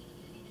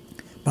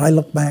 But I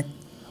look back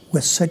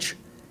with such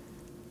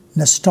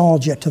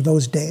nostalgia to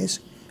those days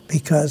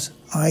because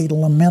I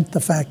lament the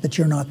fact that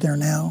you're not there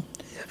now.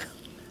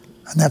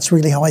 And that's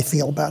really how I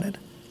feel about it.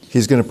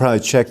 He's going to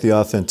probably check the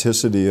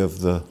authenticity of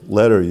the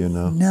letter, you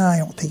know. No, I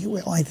don't think he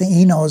will. I think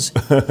he knows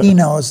he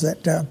knows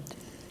that a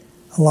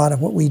lot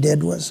of what we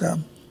did was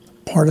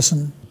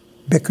partisan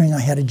bickering. I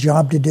had a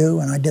job to do,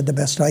 and I did the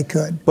best I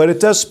could. But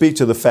it does speak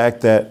to the fact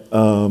that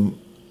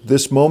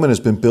this moment has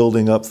been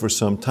building up for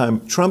some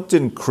time. Trump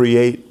didn't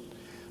create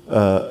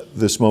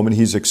this moment.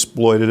 He's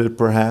exploited it,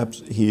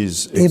 perhaps.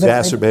 He's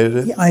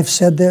exacerbated it. I've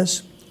said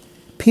this.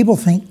 People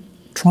think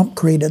Trump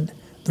created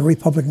the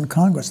Republican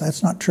Congress.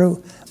 That's not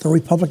true. The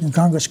Republican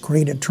Congress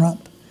created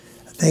Trump.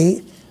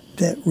 The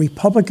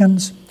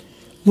Republicans,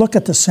 look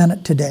at the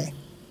Senate today.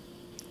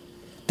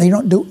 They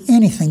don't do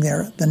anything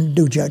there than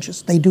do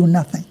judges. They do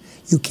nothing.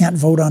 You can't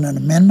vote on an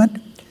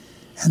amendment.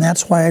 And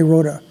that's why I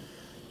wrote an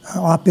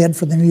op-ed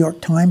for the New York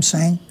Times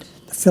saying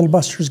the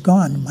filibuster's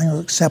gone. I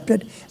accept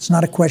it. It's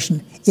not a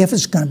question if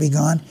it's going to be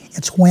gone,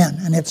 it's when,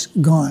 and it's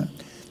gone.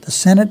 The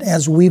Senate,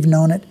 as we've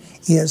known it,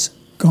 is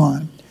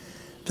gone.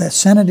 The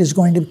Senate is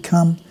going to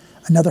become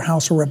another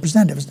House of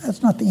Representatives.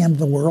 That's not the end of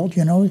the world,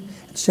 you know.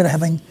 Instead of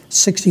having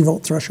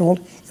 60-vote threshold,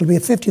 it'll be a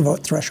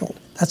 50-vote threshold.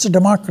 That's a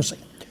democracy.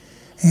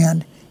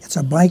 And it's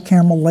a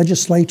bicameral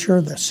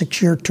legislature, the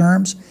 6-year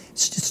terms.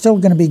 It's still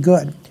going to be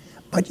good.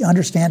 But you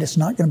understand it's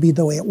not going to be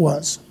the way it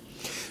was.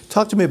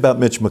 Talk to me about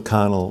Mitch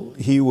McConnell.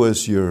 He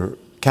was your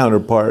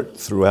counterpart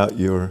throughout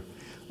your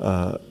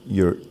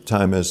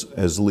time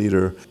as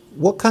leader.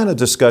 What kind of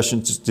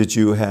discussions did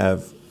you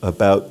have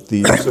about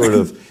the sort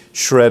of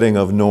shredding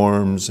of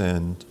norms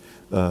and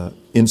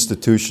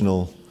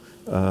institutional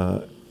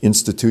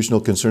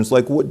concerns?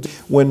 Like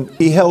when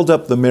he held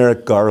up the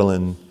Merrick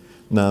Garland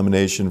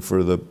nomination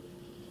for the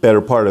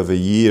better part of a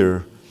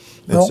year,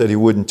 and said he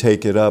wouldn't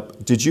take it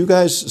up. Did you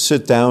guys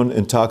sit down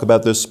and talk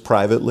about this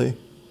privately?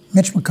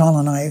 Mitch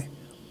McConnell and I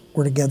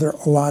were together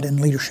a lot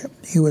in leadership.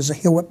 He was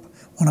a whip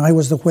when I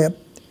was the whip.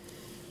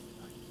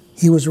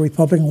 He was a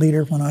Republican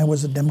leader when I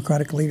was a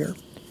Democratic leader.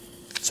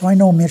 So I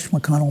know Mitch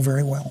McConnell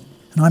very well.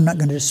 And I'm not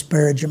going to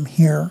disparage him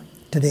here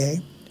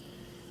today,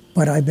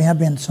 but I have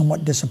been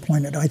somewhat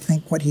disappointed. I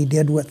think what he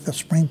did with the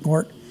Supreme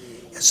Court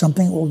is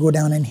something that will go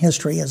down in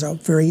history as a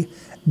very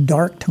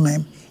dark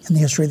time in the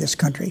history of this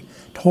country.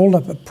 To hold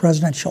up a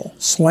presidential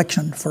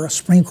selection for a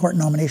Supreme Court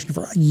nomination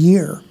for a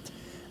year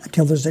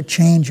until there's a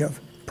change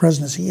of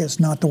presidency is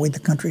not the way the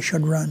country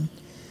should run.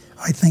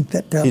 I think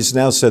that... He's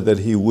now said that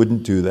he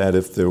wouldn't do that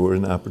if there were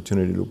an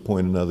opportunity to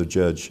appoint another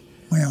judge.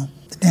 Well,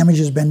 the damage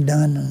has been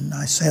done, and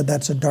I said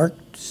that's a dark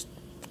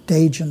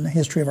stage in the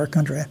history of our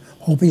country. I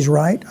hope he's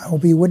right. I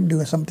hope he wouldn't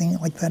do something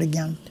like that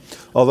again.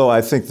 Although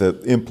I think the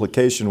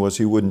implication was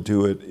he wouldn't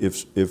do it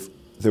if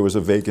there was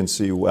a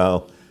vacancy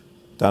while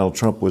Donald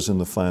Trump was in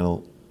the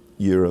final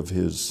year of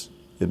his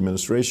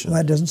administration.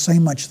 Well, that doesn't say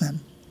much then.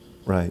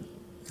 Right.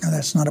 Now,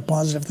 that's not a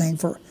positive thing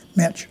for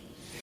Mitch.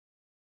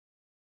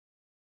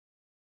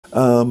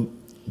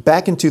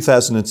 Back in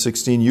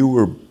 2016, you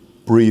were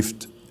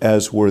briefed,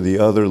 as were the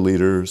other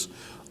leaders,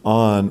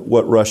 on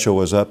what Russia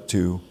was up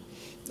to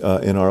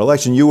in our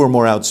election. You were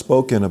more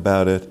outspoken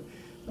about it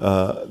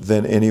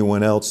than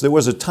anyone else. There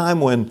was a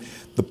time when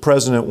the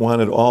president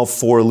wanted all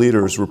four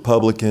leaders,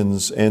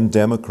 Republicans and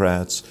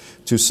Democrats,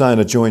 to sign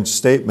a joint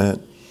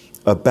statement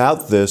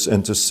about this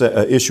and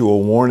to issue a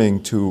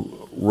warning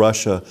to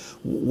Russia.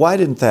 Why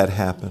didn't that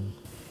happen?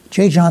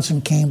 Jay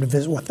Johnson came to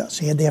visit with us.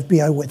 He had the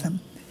FBI with him.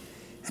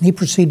 And he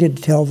proceeded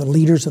to tell the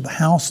leaders of the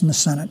House and the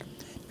Senate,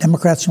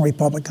 Democrats and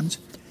Republicans,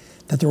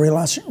 that the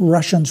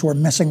Russians were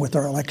messing with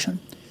our election.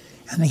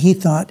 And he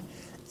thought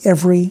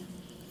every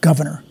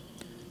governor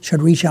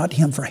should reach out to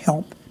him for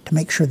help to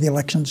make sure the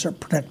elections are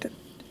protected.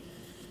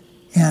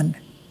 And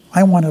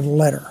I wanted a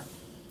letter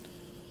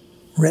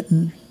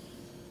written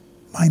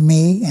by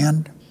me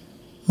and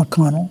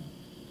McConnell,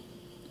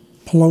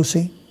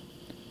 Pelosi,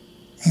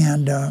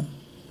 and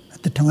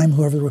at the time,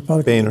 whoever the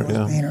Republican was,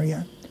 Boehner,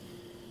 yeah.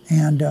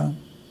 And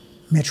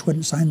Mitch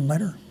wouldn't sign the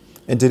letter.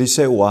 And did he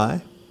say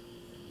why?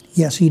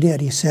 Yes, he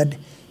did. He said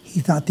he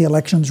thought the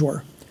elections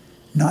were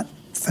not,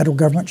 federal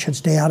government should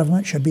stay out of them,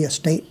 it should be a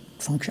state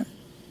function.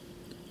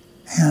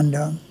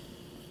 And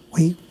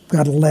we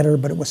got a letter,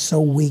 but it was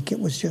so weak, it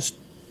was just,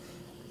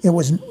 it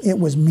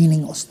was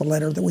meaningless, the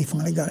letter that we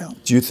finally got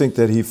out. Do you think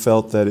that he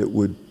felt that it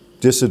would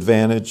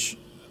disadvantage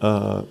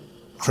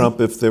Trump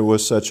if there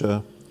was such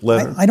a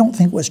letter? I don't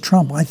think it was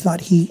Trump. I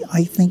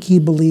think he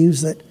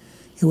believes that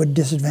it would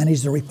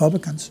disadvantage the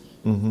Republicans.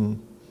 Mm-hmm.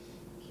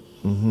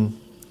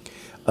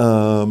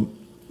 Mm-hmm.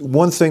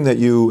 One thing that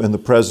you and the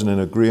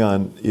president agree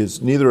on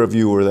is neither of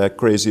you were that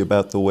crazy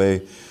about the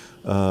way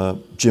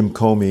Jim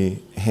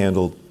Comey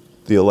handled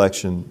the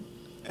election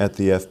at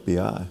the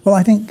FBI. Well,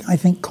 I think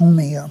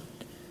Comey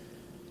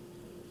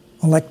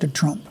elected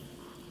Trump.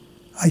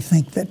 I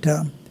think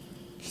that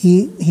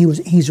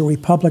he's a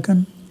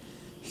Republican.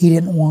 He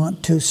didn't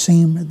want to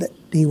seem that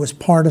he was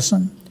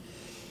partisan,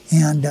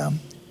 and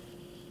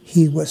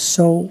he was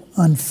so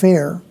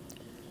unfair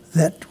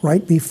that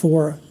right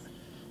before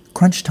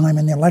crunch time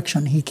in the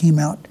election, he came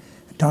out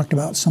and talked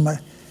about some of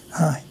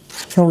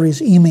Hillary's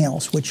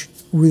emails, which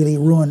really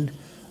ruined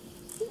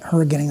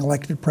her getting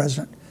elected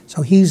president.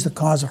 So he's the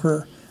cause of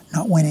her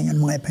not winning, in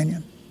my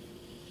opinion.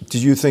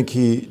 Did you think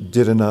he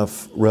did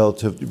enough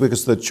relative,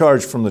 because the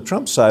charge from the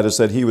Trump side is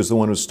that he was the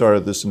one who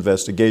started this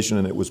investigation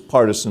and it was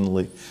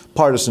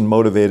partisan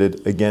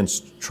motivated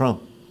against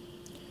Trump?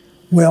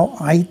 Well,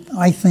 I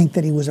think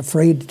that he was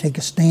afraid to take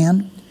a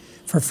stand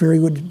for fear he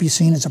would be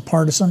seen as a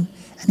partisan,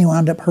 and he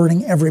wound up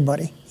hurting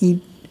everybody.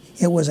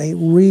 It was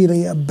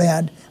really a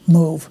bad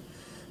move.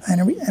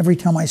 And every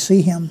time I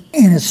see him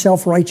in his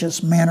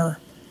self-righteous manner,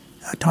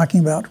 talking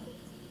about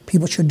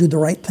people should do the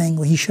right thing,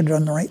 well, he should have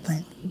done the right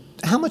thing.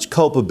 How much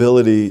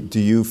culpability do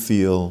you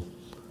feel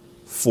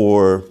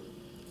for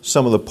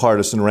some of the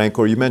partisan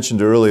rancor? You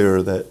mentioned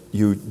earlier that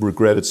you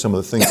regretted some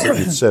of the things that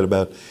you'd said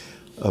about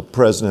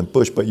President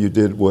Bush, but you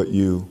did what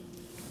you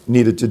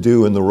needed to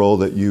do in the role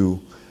that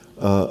you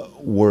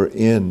were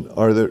in.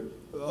 Are there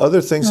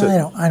other things that...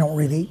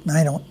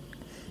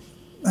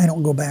 I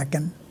don't go back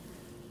and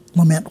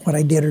lament what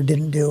I did or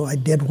didn't do. I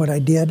did what I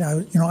did.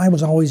 I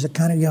was always the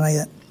kind of guy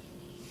that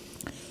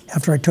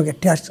after I took a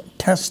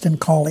test in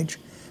college,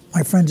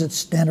 my friends would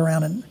stand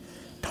around and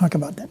talk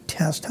about that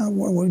test.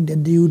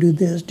 Did you do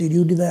this? Did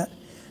you do that?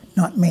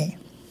 Not me.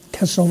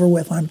 Test's over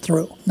with. I'm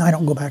through. Now, I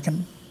don't go back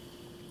and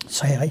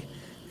say I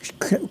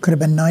could have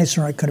been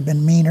nicer. I could have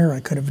been meaner.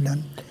 I could have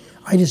done.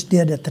 I just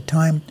did at the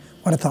time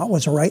what I thought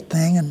was the right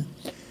thing, and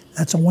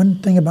that's the one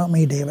thing about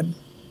me, David.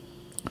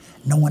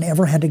 No one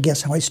ever had to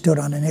guess how I stood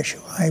on an issue.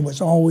 I was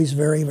always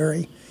very,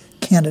 very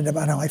candid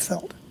about how I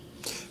felt.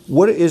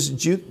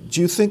 Do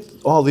you think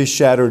all these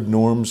shattered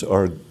norms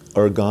are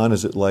gone?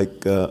 Is it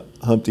like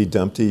Humpty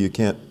Dumpty? You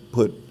can't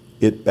put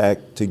it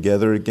back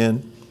together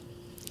again?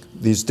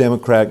 These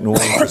Democratic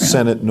norms, the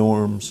Senate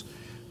norms,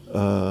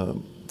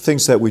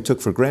 things that we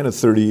took for granted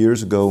 30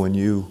 years ago when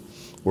you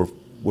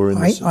were in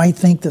the Senate? I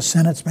think the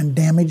Senate's been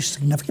damaged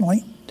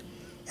significantly,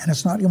 and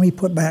it's not going to be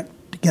put back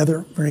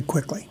together very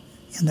quickly.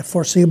 In the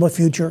foreseeable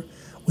future,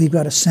 we've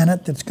got a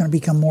Senate that's going to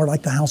become more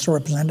like the House of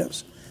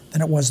Representatives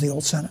than it was the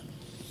old Senate.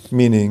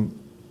 Meaning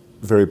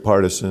very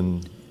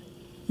partisan?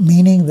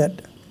 Meaning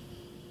that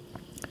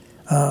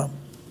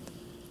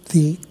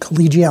the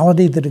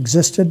collegiality that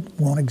existed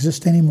won't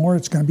exist anymore.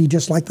 It's going to be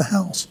just like the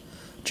House,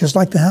 just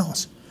like the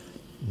House.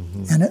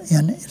 Mm-hmm.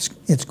 And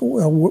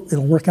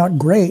it'll work out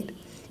great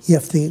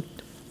if the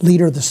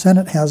leader of the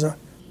Senate has a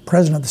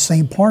president of the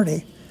same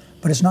party,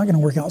 but it's not going to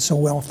work out so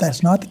well if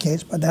that's not the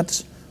case, but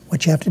that's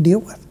what you have to deal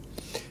with.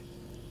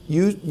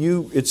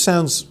 It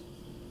sounds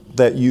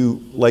that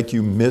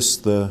you miss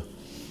the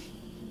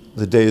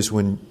days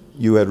when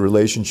you had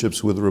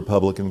relationships with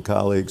Republican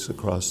colleagues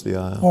across the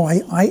aisle.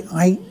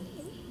 Oh,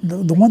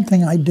 the one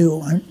thing I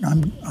do,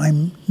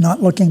 I'm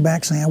not looking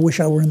back saying I wish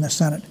I were in the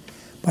Senate,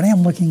 but I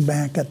am looking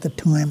back at the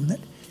time that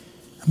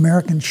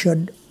Americans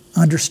should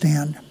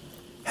understand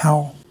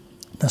how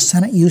the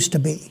Senate used to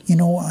be. You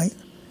know,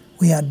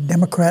 we had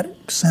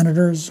Democratic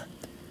senators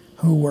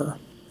who were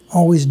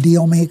always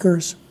deal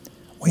makers.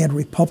 We had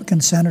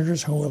Republican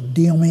senators who were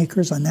deal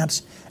makers, and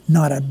that's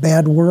not a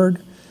bad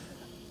word.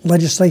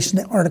 Legislation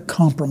that are to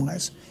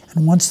compromise.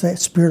 And once that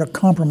spirit of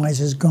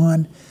compromise is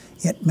gone,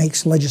 it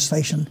makes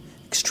legislation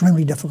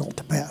extremely difficult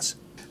to pass.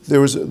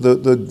 There was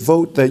the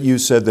vote that you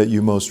said that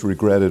you most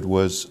regretted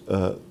was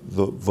the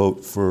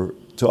vote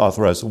to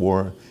authorize the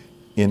war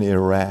in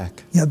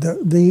Iraq. Yeah,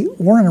 the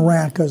war in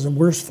Iraq is the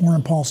worst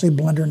foreign policy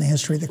blunder in the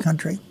history of the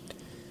country.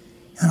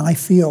 And I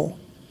feel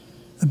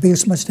the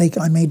biggest mistake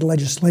I made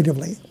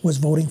legislatively was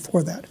voting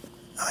for that.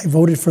 I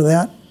voted for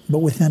that, but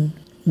within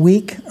a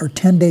week or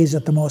 10 days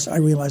at the most, I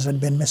realized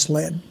I'd been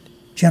misled.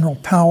 General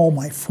Powell,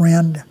 my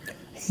friend,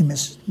 he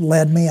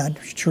misled me. I'm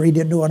sure he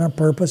didn't do it on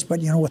purpose,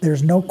 but you know what?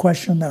 There's no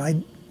question that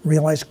I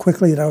realized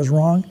quickly that I was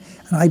wrong,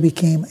 and I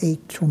became a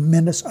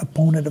tremendous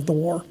opponent of the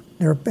war.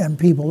 There have been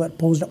people that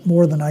opposed it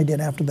more than I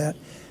did after that,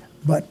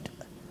 but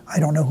I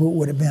don't know who it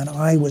would have been.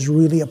 I was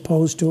really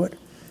opposed to it.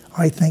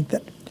 I think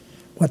that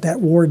what that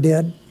war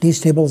did,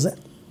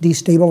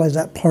 destabilized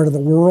that part of the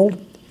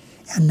world,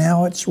 and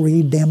now it's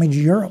really damaged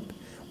Europe.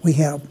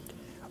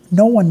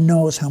 No one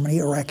knows how many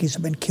Iraqis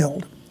have been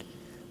killed,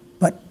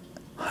 but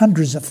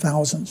hundreds of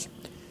thousands,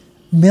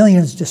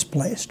 millions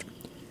displaced.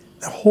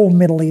 The whole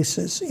Middle East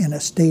is in a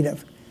state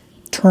of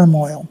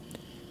turmoil.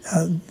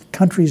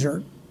 Countries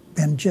are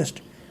been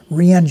just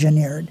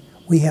re-engineered.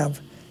 We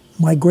have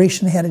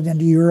migration headed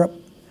into Europe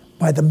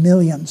by the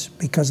millions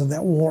because of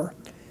that war.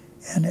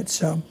 And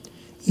it's,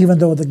 even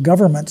though the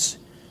governments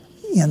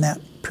in that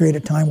period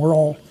of time were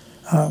all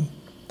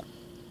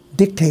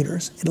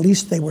dictators, at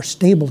least they were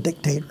stable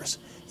dictators.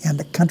 And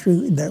the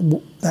country,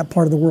 that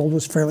part of the world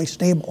was fairly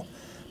stable.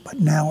 But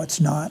now it's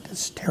not.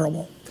 It's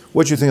terrible.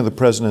 What do you think of the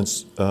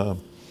president's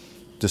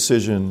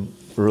decision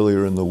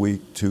earlier in the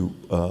week to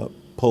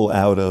pull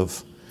out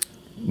of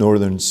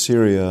northern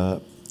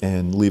Syria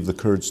and leave the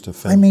Kurds to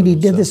fend for he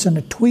themselves? did this in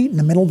a tweet in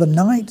the middle of the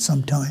night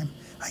sometime.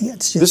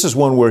 This is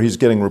one where he's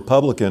getting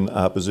Republican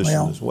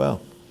opposition as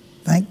well.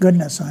 Thank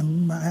goodness.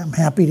 I'm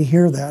happy to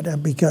hear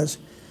that because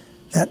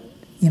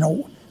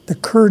the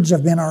Kurds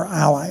have been our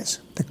allies.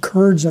 The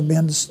Kurds have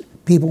been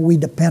people we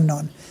depend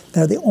on.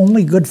 They're the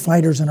only good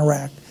fighters in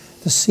Iraq.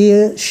 The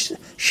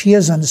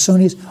Shias and the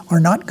Sunnis are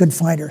not good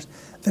fighters.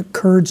 The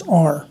Kurds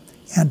are.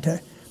 And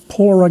to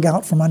pull a rug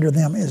out from under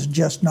them is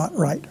just not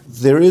right.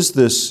 There is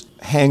this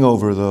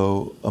hangover,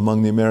 though,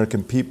 among the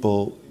American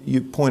people.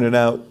 You pointed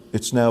out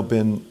it's now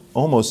been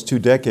almost 2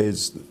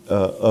 decades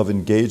of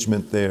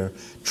engagement there.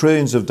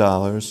 Trillions of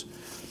dollars,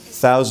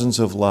 thousands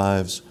of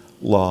lives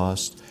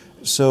lost.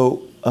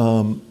 So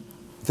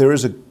there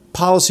is a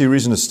policy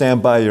reason to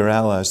stand by your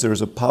allies. There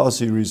is a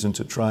policy reason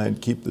to try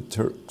and keep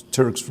the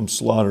Turks from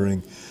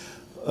slaughtering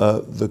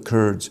the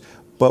Kurds.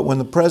 But when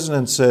the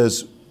president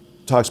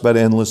talks about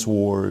endless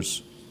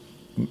wars,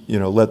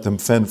 let them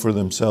fend for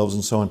themselves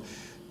and so on,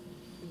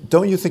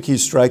 don't you think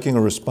he's striking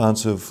a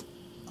responsive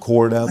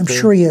chord out there?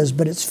 I'm sure he is,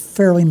 but it's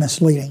fairly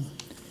misleading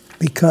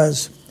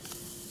because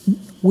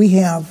we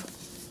have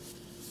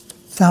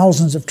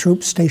thousands of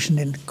troops stationed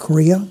in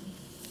Korea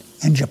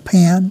and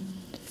Japan.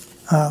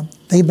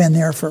 They've been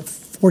there for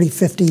 40,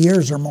 50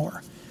 years or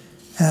more.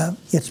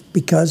 It's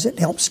because it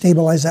helps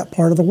stabilize that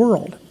part of the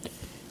world.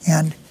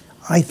 And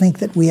I think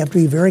that we have to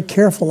be very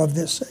careful of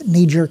this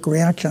knee-jerk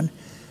reaction.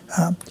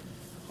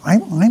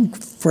 I'm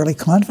fairly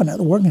confident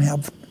that we're going to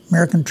have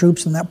American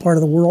troops in that part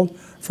of the world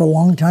for a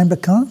long time to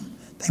come.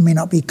 They may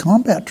not be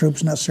combat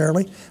troops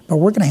necessarily, but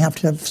we're going to have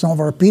some of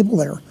our people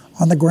there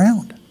on the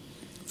ground.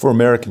 For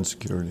American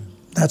security.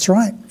 That's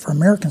right, for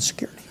American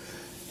security.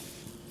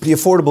 The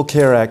Affordable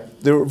Care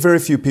Act, there were very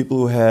few people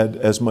who had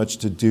as much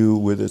to do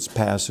with its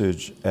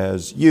passage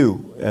as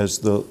you, as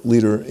the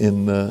leader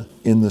in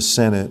the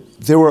Senate.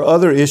 There were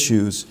other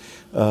issues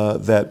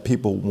that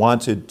people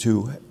wanted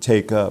to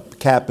take up,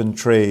 cap and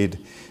trade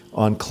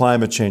on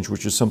climate change,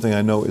 which is something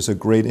I know is a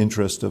great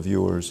interest of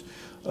yours.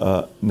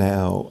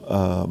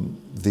 now,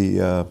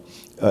 the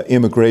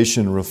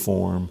immigration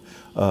reform.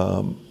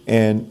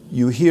 And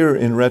you hear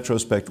in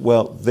retrospect,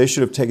 well, they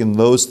should have taken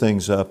those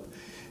things up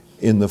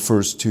in the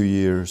first 2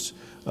 years.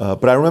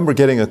 But I remember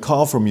getting a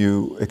call from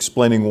you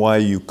explaining why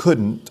you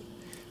couldn't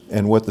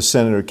and what the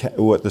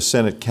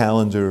Senate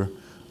calendar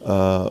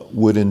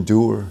would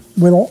endure.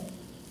 Well,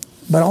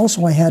 but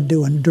also I had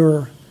to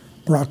endure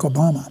Barack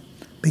Obama,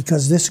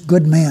 because this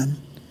good man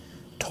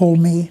told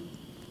me,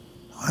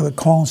 I would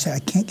call and say, I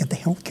can't get the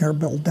health care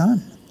bill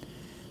done.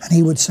 And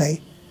he would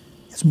say,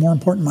 it's more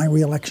important than my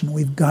reelection.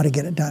 We've got to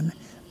get it done.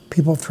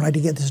 People have tried to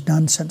get this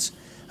done since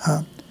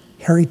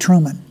Harry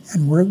Truman,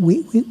 and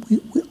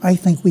I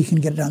think we can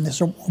get it done.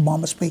 This is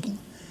Obama speaking.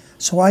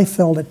 So I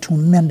felt a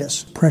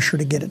tremendous pressure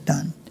to get it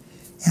done.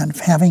 And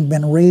having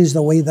been raised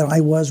the way that I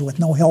was with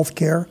no health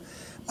care,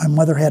 my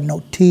mother had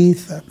no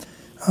teeth,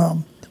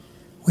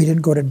 we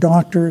didn't go to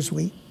doctors,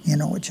 it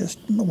just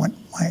went,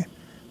 my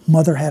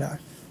mother had a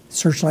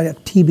Searchlight, a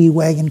TB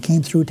wagon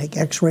came through to take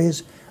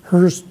x-rays.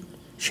 Hers,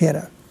 she had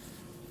a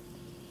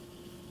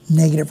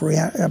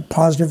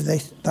positive. They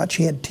thought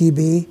she had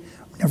TB.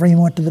 Never even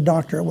went to the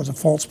doctor. It was a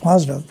false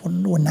positive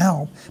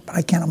now, but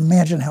I can't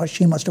imagine how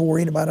she must have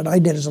worried about it. I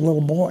did as a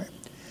little boy.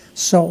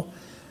 So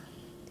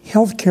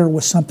health care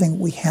was something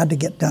we had to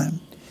get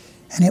done.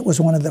 And it was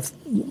one of the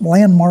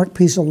landmark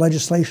pieces of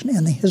legislation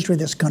in the history of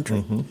this country.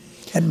 Mm-hmm.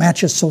 It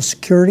matches Social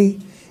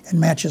Security, it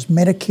matches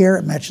Medicare,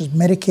 it matches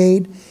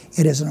Medicaid.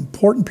 It is an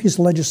important piece of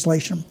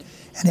legislation,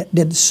 and it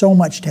did so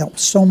much to help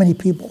so many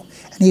people.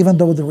 And even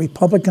though the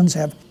Republicans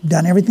have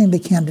done everything they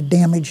can to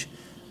damage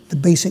the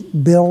basic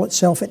bill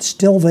itself, it's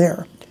still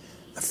there,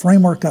 the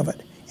framework of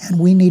it. And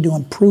we need to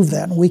improve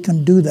that, and we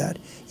can do that.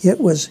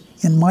 It was,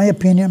 in my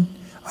opinion,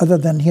 other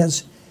than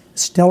his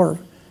stellar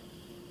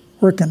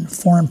work in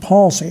foreign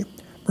policy,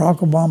 Barack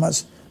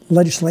Obama's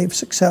legislative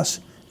success,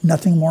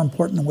 nothing more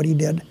important than what he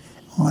did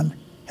on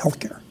health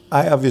care.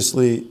 I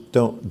obviously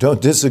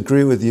don't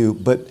disagree with you,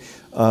 but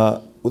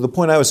the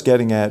point I was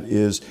getting at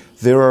is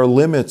there are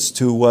limits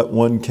to what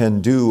one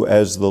can do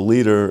as the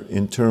leader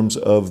in terms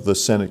of the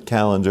Senate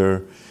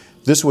calendar.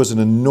 This was an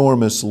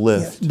enormous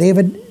lift. Yes,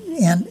 David,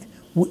 and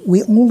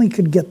we only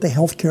could get the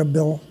health care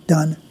bill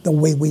done the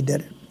way we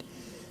did it.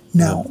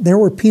 Now, there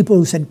were people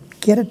who said,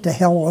 get it to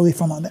hell away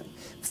from on that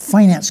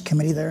finance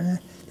committee there.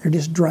 They're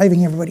just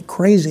driving everybody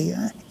crazy,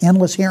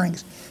 endless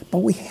hearings. But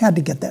we had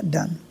to get that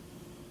done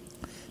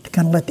to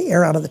kind of let the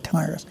air out of the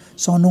tires.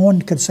 So no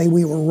one could say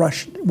we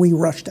rushed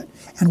it.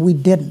 And we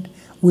didn't.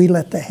 We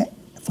let the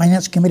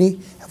finance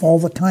committee have all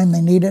the time they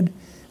needed.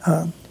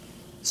 There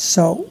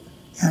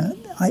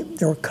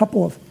were a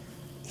couple of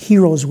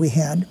heroes we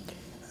had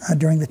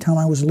during the time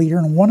I was leader,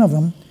 and one of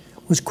them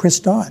was Chris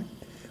Dodd.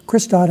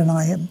 Chris Dodd and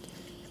I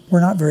were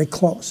not very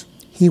close.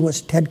 He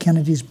was Ted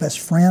Kennedy's best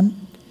friend.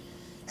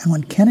 And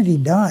when Kennedy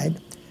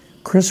died,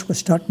 Chris was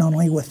stuck not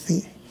only with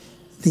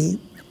the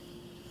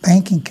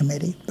banking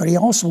committee, but he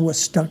also was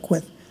stuck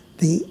with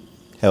the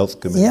health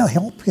committee. Yeah,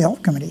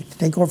 health committee to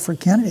take over for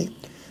Kennedy.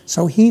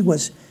 So he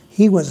was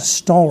a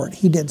stalwart.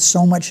 He did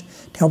so much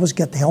to help us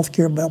get the health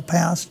care bill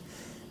passed.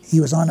 He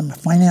was on the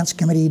finance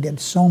committee. He did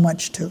so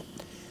much to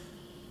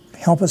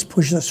help us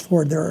push this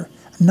forward. There are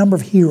a number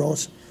of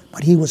heroes,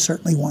 but he was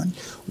certainly one.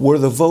 Were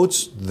the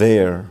votes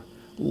there?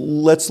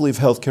 Let's leave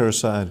health care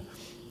aside.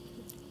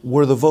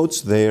 Were the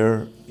votes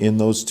there in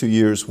those 2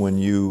 years when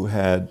you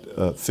had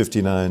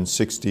 59,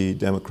 60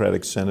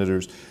 Democratic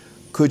senators?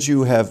 Could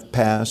you have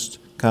passed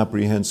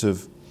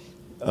comprehensive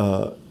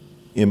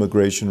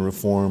immigration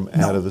reform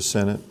out of the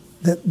Senate?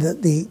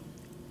 The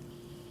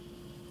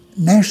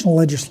national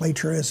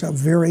legislature is a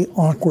very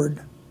awkward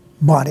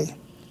body,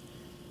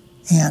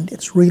 and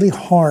it's really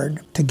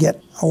hard to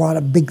get a lot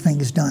of big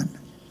things done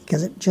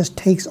because it just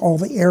takes all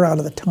the air out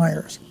of the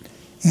tires.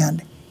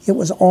 And it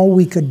was all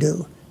we could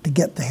do to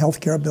get the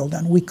health care bill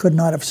done. We could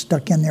not have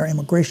stuck in there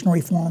immigration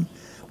reform.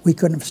 We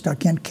couldn't have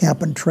stuck in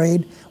cap and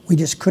trade. We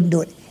just couldn't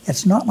do it.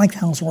 It's not like the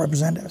House of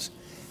Representatives.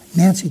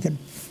 Nancy could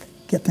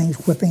get things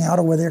whipping out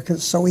over there because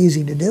it's so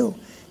easy to do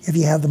if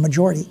you have the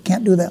majority. You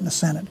can't do that in the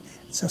Senate.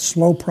 It's a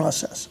slow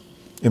process.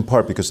 In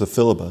part because of the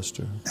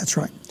filibuster. That's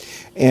right.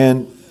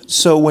 And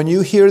so when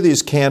you hear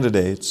these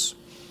candidates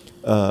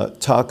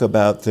talk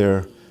about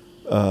their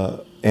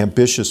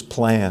ambitious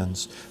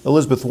plans,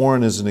 Elizabeth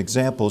Warren is an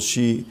example.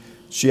 She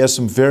has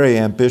some very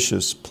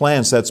ambitious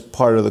plans. That's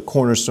part of the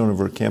cornerstone of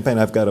her campaign.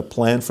 I've got a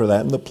plan for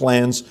that. And the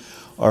plans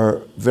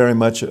are very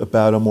much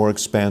about a more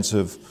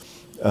expansive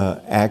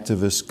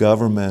activist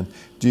government.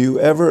 Do you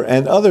ever,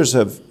 and others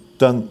have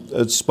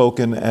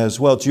spoken as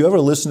well, do you ever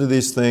listen to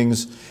these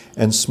things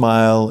and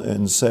smile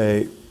and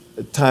say,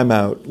 time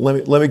out,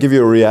 let me give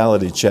you a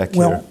reality check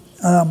here?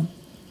 Well,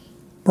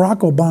 Barack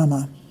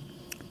Obama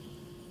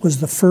was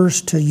the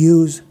first to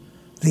use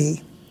the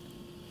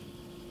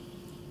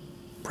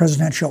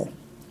presidential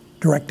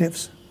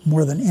directives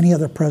more than any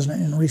other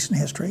president in recent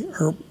history,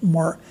 or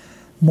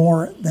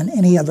more than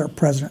any other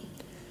president,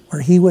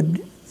 where he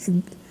would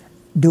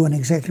do an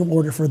executive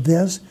order for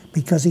this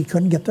because he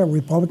couldn't get the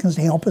Republicans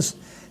to help us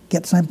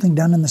get something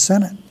done in the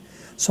Senate.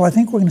 So I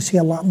think we're going to see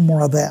a lot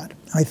more of that.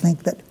 I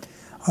think that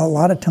a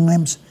lot of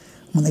times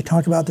when they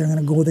talk about they're going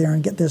to go there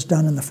and get this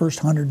done in the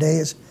first 100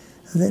 days,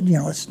 that,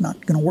 it's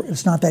not going to work.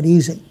 It's not that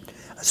easy,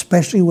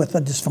 especially with the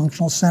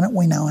dysfunctional Senate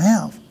we now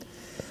have.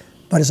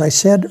 But as I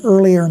said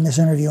earlier in this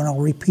interview, and I'll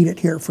repeat it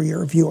here for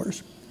your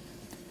viewers,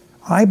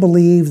 I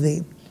believe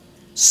the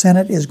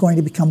Senate is going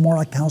to become more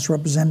like the House of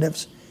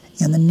Representatives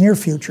in the near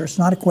future. It's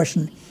not a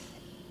question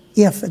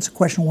if, it's a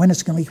question when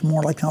it's going to become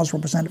more like the House of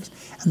Representatives.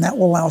 And that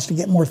will allow us to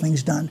get more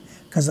things done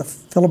because the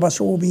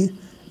filibuster will be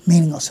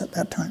meaningless at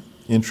that time.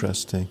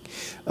 Interesting.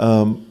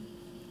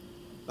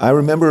 I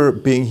remember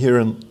being here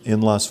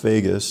in Las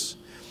Vegas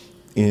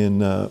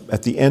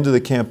at the end of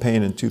the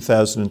campaign in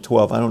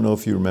 2012. I don't know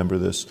if you remember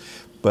this,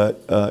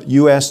 but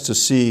you asked to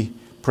see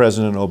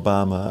President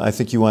Obama. I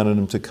think you wanted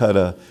him to cut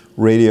a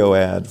radio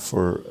ad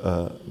for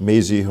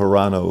Mazie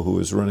Hirono, who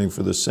was running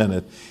for the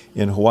Senate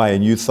in Hawaii,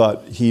 and you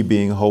thought he,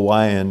 being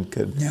Hawaiian,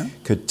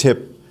 could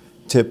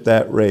tip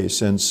that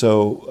race. And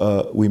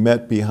so we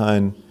met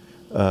behind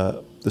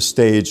the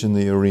stage in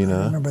the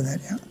arena. I remember that,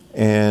 yeah.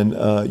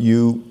 And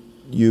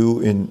you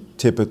in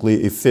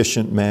typically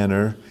efficient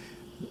manner,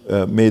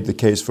 made the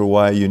case for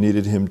why you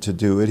needed him to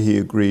do it. He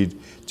agreed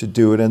to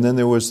do it. And then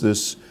there was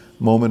this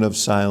moment of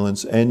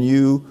silence, and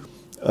you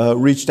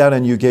reached out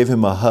and you gave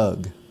him a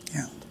hug.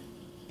 Yeah.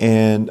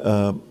 And,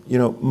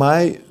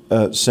 my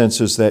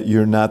sense is that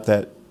you're not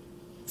that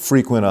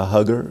frequent a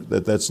hugger,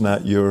 that's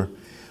not your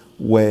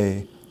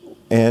way.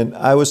 And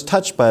I was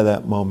touched by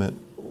that moment.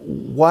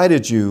 Why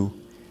did you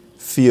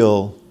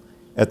feel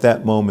at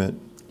that moment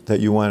that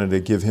you wanted to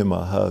give him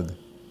a hug?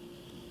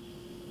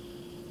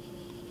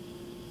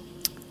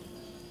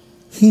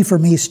 He, for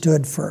me,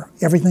 stood for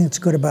everything that's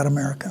good about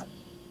America.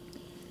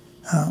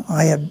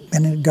 I had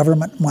been in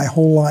government my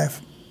whole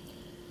life,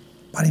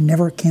 but I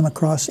never came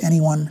across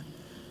anyone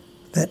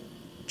that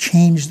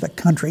changed the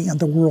country and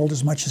the world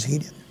as much as he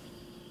did.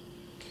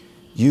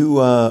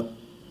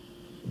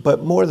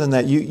 But more than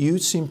that, you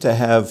seem to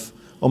have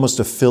almost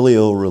a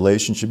filial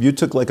relationship. You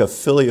took like a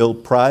filial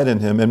pride in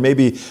him, and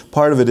maybe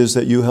part of it is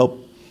that you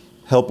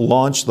helped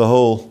launch the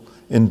whole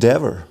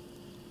endeavor.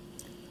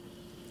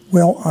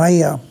 Well,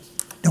 I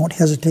don't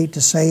hesitate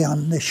to say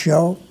on this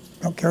show,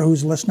 don't care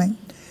who's listening,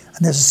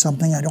 and this is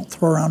something I don't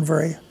throw around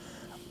very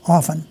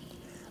often,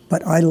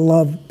 but I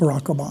love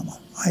Barack Obama.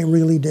 I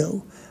really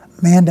do.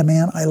 Man to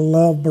man, I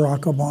love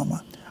Barack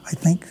Obama. I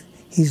think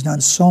he's done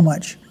so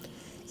much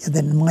that,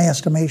 in my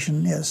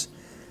estimation, has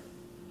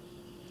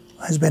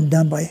been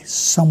done by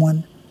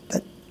someone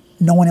that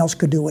no one else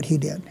could do what he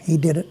did. He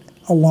did it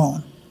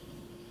alone.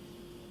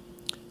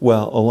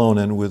 Well, alone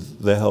and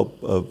with the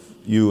help of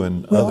you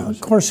and others. Well,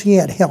 of course he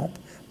had help,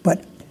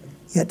 but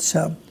it's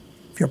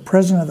if you're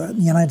president of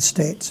the United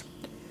States,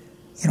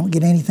 you don't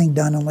get anything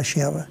done unless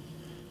you have a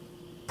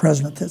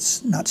president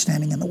that's not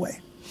standing in the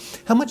way.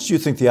 How much do you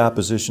think the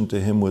opposition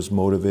to him was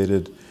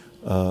motivated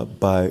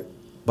by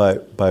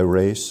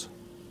race?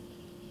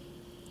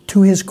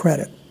 To his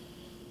credit,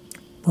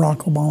 Barack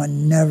Obama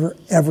never,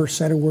 ever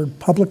said a word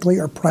publicly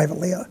or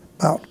privately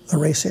about the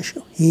race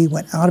issue. He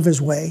went out of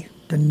his way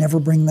to never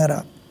bring that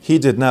up. He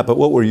did not, but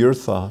what were your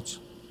thoughts?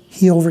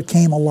 He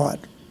overcame a lot.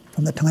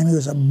 From the time he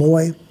was a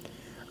boy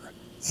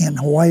in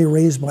Hawaii,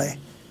 raised by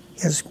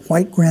his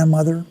white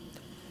grandmother,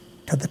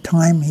 to the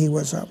time he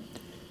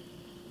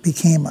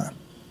became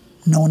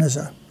known as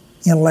an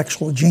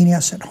intellectual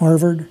genius at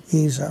Harvard.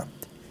 He's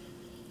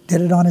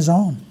did it on his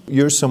own.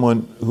 You're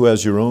someone who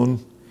has your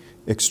own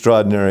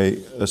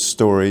extraordinary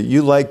story.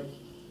 You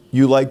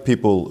like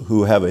people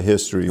who have a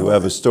history, who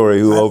have a story,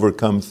 who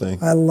overcome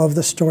things. I love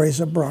the stories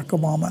of Barack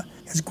Obama.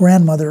 His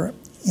grandmother,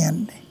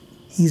 and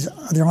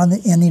they're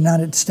in the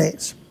United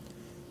States,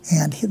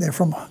 and they're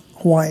from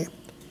Hawaii,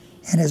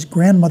 and his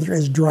grandmother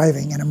is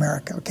driving in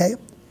America, okay?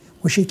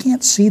 Well, she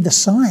can't see the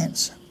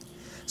signs.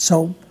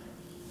 So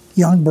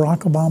young Barack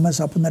Obama's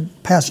up on the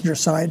passenger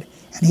side,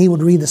 and he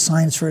would read the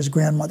signs for his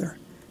grandmother.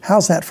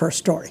 How's that for a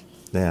story?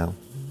 Yeah.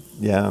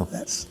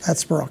 That's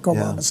Barack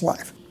Obama's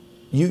life.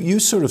 You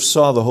sort of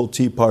saw the whole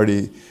Tea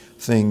Party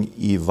thing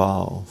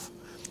evolve.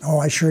 Oh,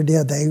 I sure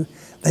did.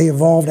 They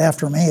evolved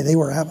after me. They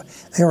were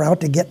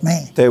out to get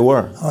me. They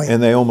were, oh, yeah.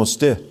 And they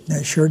almost did.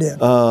 They sure did.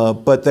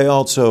 But they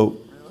also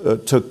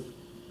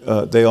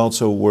they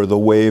also were the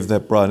wave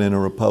that brought in a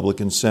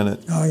Republican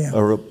Senate, oh, yeah.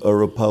 a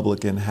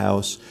Republican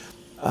House.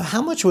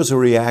 How much was a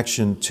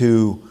reaction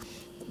to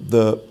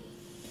the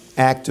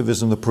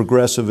activism, the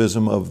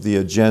progressivism of the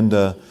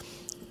agenda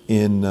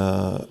in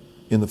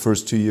the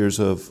first 2 years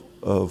of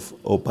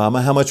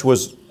Obama? How much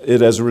was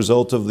it as a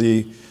result of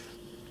the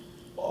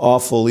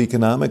awful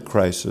economic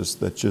crisis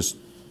that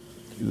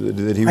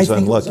he was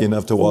unlucky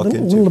enough to walk into?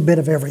 A little bit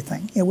of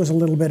everything. It was a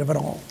little bit of it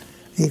all.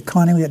 The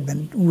economy had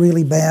been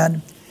really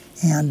bad,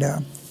 and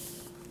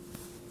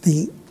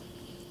the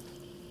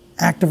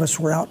activists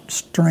were out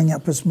stirring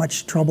up as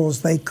much trouble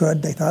as they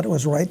could. They thought it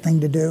was the right thing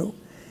to do,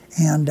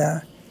 and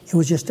it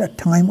was just a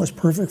time was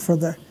perfect for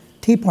the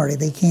Tea Party.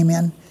 They came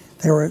in,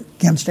 they were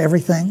against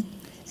everything,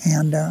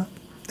 and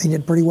they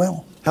did pretty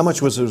well. How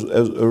much was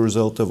a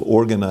result of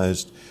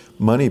organized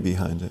money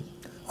behind it?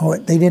 Oh,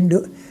 they didn't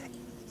do it.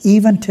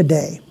 Even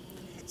today,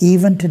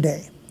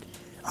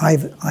 I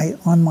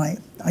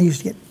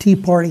used to get Tea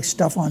Party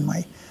stuff on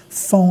my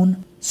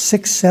phone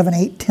 6, 7,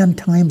 8, 10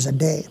 times a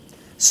day.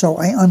 So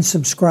I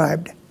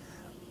unsubscribed.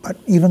 But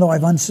even though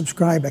I've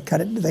unsubscribed,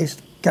 they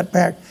cut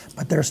back,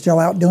 but they're still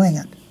out doing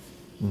it.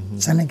 Mm-hmm.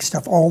 Sending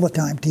stuff all the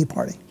time, Tea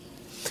Party.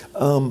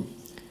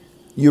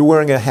 You're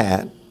wearing a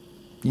hat.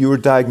 You were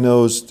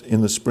diagnosed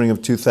in the spring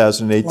of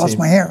 2018. Lost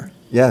my hair.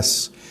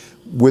 Yes,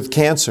 with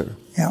cancer.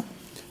 Yeah.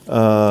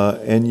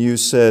 And you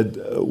said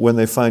when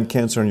they find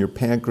cancer on your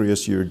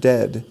pancreas, you're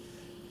dead.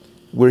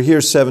 We're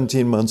here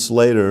 17 months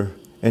later,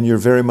 and you're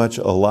very much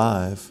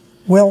alive.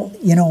 Well,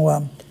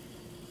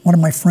 one of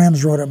my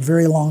friends wrote a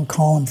very long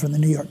column for the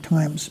New York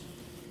Times.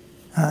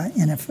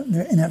 In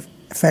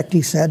effect,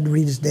 he said,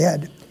 Reid's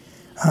dead.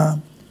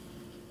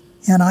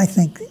 And I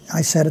think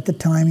I said at the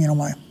time,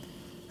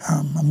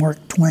 I'm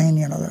Mark Twain,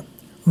 the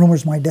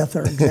rumors of my death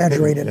are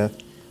exaggerated. Yeah.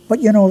 But,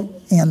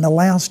 in the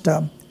last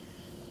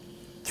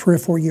 3 or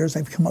 4 years,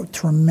 they've come up with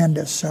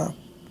tremendous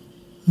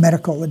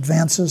medical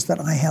advances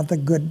that I have the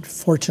good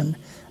fortune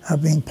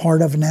of being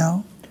part of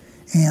now.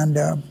 And,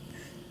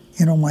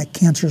 my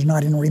cancer's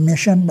not in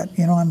remission, but,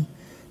 I'm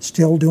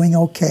still doing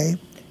okay.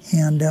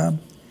 And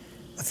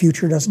the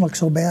future doesn't look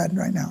so bad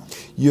right now.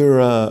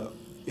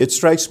 It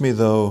strikes me,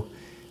 though,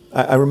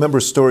 I remember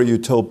a story you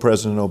told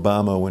President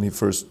Obama when he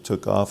first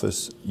took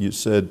office. You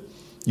said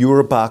you were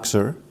a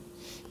boxer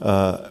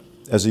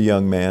as a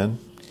young man,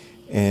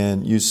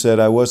 and you said,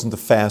 I wasn't the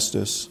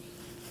fastest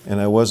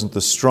and I wasn't the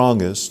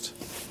strongest,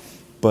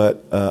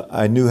 but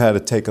I knew how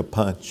to take a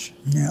punch.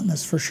 Yeah,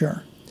 that's for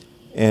sure.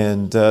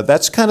 And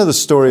that's kind of the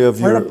story of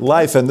your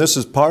life, and this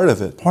is part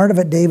of it. Part of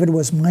it, David,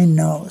 was my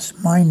nose.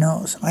 My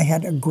nose. I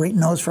had a great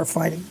nose for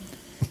fighting.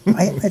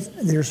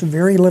 There's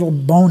very little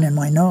bone in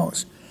my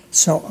nose.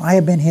 So I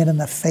have been hit in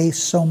the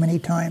face so many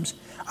times.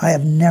 I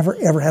have never,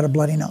 ever had a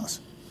bloody nose.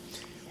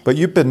 But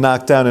you've been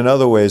knocked down in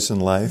other ways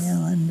in life.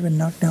 Yeah, I've been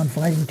knocked down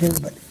fighting too.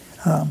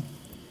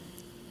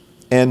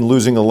 And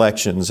losing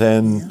elections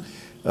and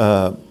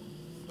a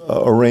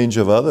range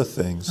of other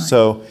things. Right.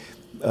 So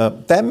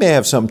that may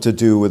have something to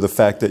do with the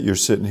fact that you're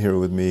sitting here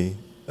with me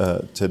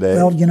today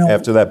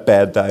after that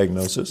bad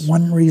diagnosis.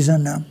 One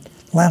reason,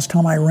 last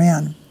time I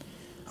ran,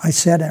 I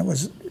said, and it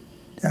was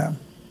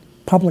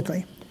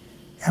publicly,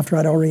 after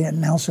I'd already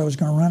announced I was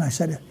going to run, I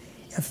said,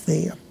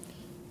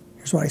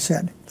 here's what I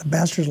said, the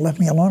bastards left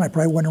me alone, I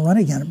probably wouldn't run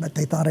again, but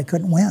they thought I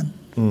couldn't win.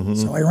 Mm-hmm.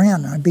 So I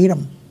ran, and I beat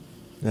them.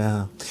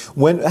 Yeah.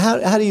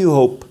 How do you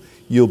hope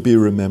you'll be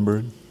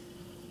remembered?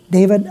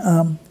 David,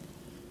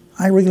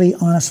 I really,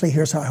 honestly,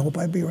 here's how I hope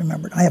I'd be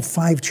remembered. I have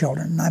 5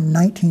 children, and I have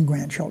 19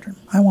 grandchildren.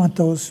 I want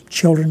those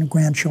children and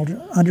grandchildren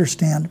to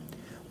understand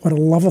what a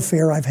love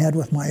affair I've had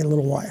with my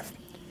little wife.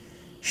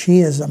 She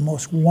is the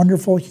most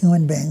wonderful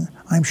human being.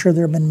 I'm sure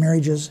there have been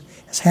marriages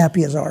as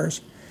happy as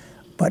ours,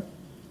 but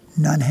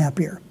none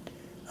happier.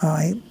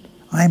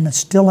 I'm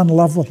still in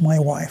love with my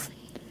wife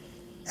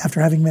after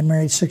having been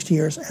married 60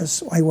 years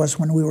as I was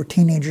when we were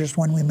teenagers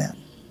when we met.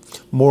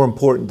 More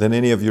important than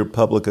any of your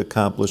public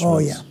accomplishments. Oh,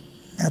 yeah.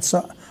 That's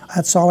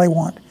all I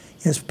want,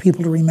 is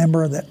people to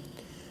remember that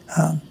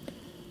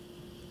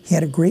he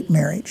had a great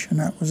marriage, and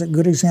that was a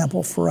good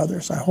example for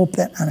others. I hope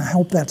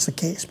that's the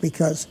case,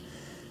 because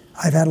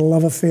I've had a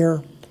love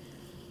affair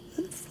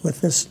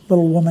with this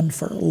little woman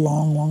for a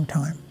long, long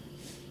time.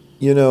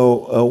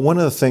 One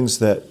of the things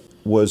that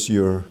was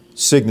your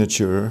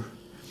signature,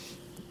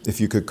 if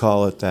you could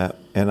call it that,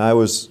 and I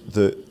was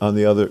on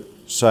the other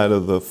side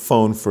of the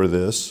phone for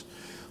this,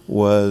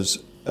 was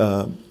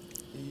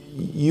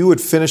you would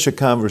finish a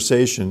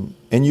conversation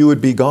and you would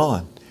be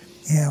gone.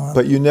 Yeah, well,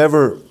 but you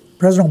never...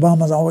 President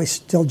Obama always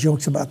still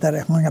jokes about that. I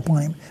hung up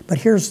on him. But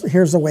here's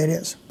the way it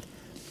is.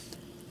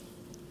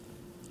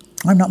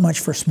 I'm not much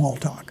for small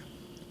talk.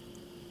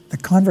 The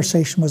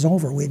conversation was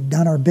over. We'd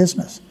done our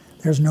business.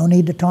 There's no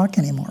need to talk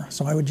anymore.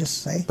 So I would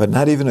just say... But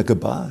not even a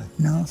goodbye.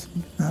 No,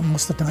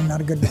 most of the time,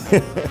 not a goodbye.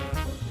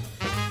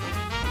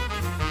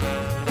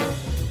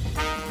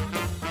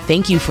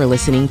 Thank you for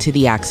listening to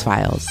The Axe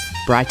Files,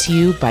 brought to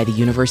you by the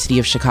University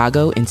of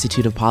Chicago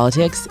Institute of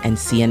Politics and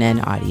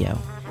CNN Audio.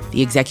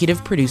 The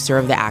executive producer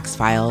of The Axe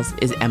Files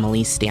is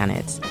Emily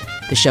Stanitz.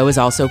 The show is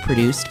also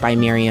produced by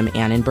Miriam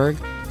Annenberg,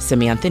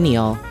 Samantha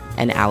Neal,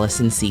 and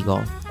Allison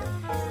Siegel.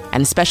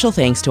 And special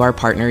thanks to our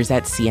partners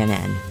at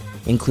CNN,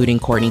 including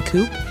Courtney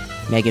Koop,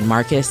 Megan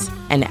Marcus,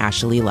 and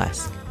Ashley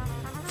Lusk.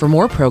 For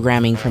more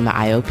programming from the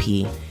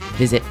IOP,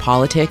 visit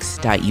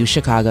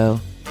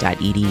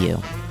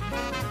politics.uchicago.edu.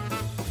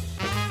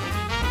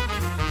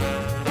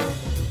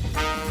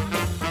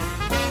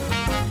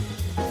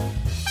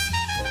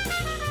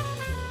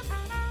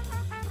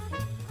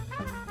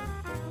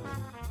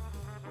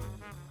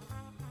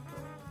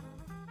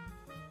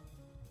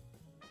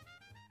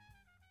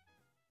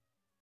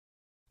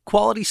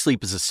 Quality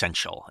sleep is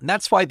essential, and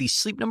that's why the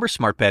Sleep Number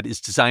Smart Bed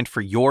is designed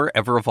for your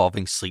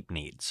ever-evolving sleep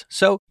needs.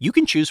 So you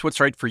can choose what's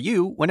right for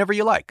you whenever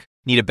you like.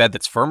 Need a bed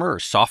that's firmer or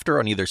softer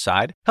on either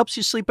side? Helps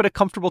you sleep at a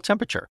comfortable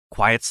temperature.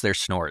 Quiets their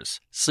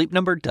snores. Sleep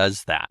Number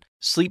does that.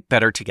 Sleep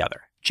better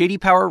together.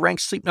 JD Power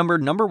ranks Sleep Number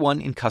number 1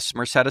 in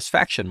customer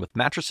satisfaction with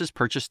mattresses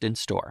purchased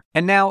in-store.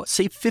 And now,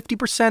 save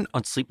 50%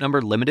 on Sleep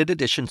Number limited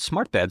edition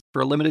smart beds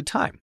for a limited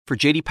time. For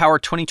JD Power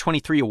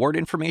 2023 award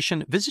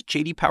information, visit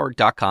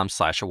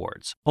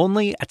jdpower.com/awards.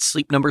 Only at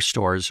Sleep Number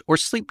stores or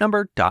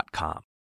sleepnumber.com.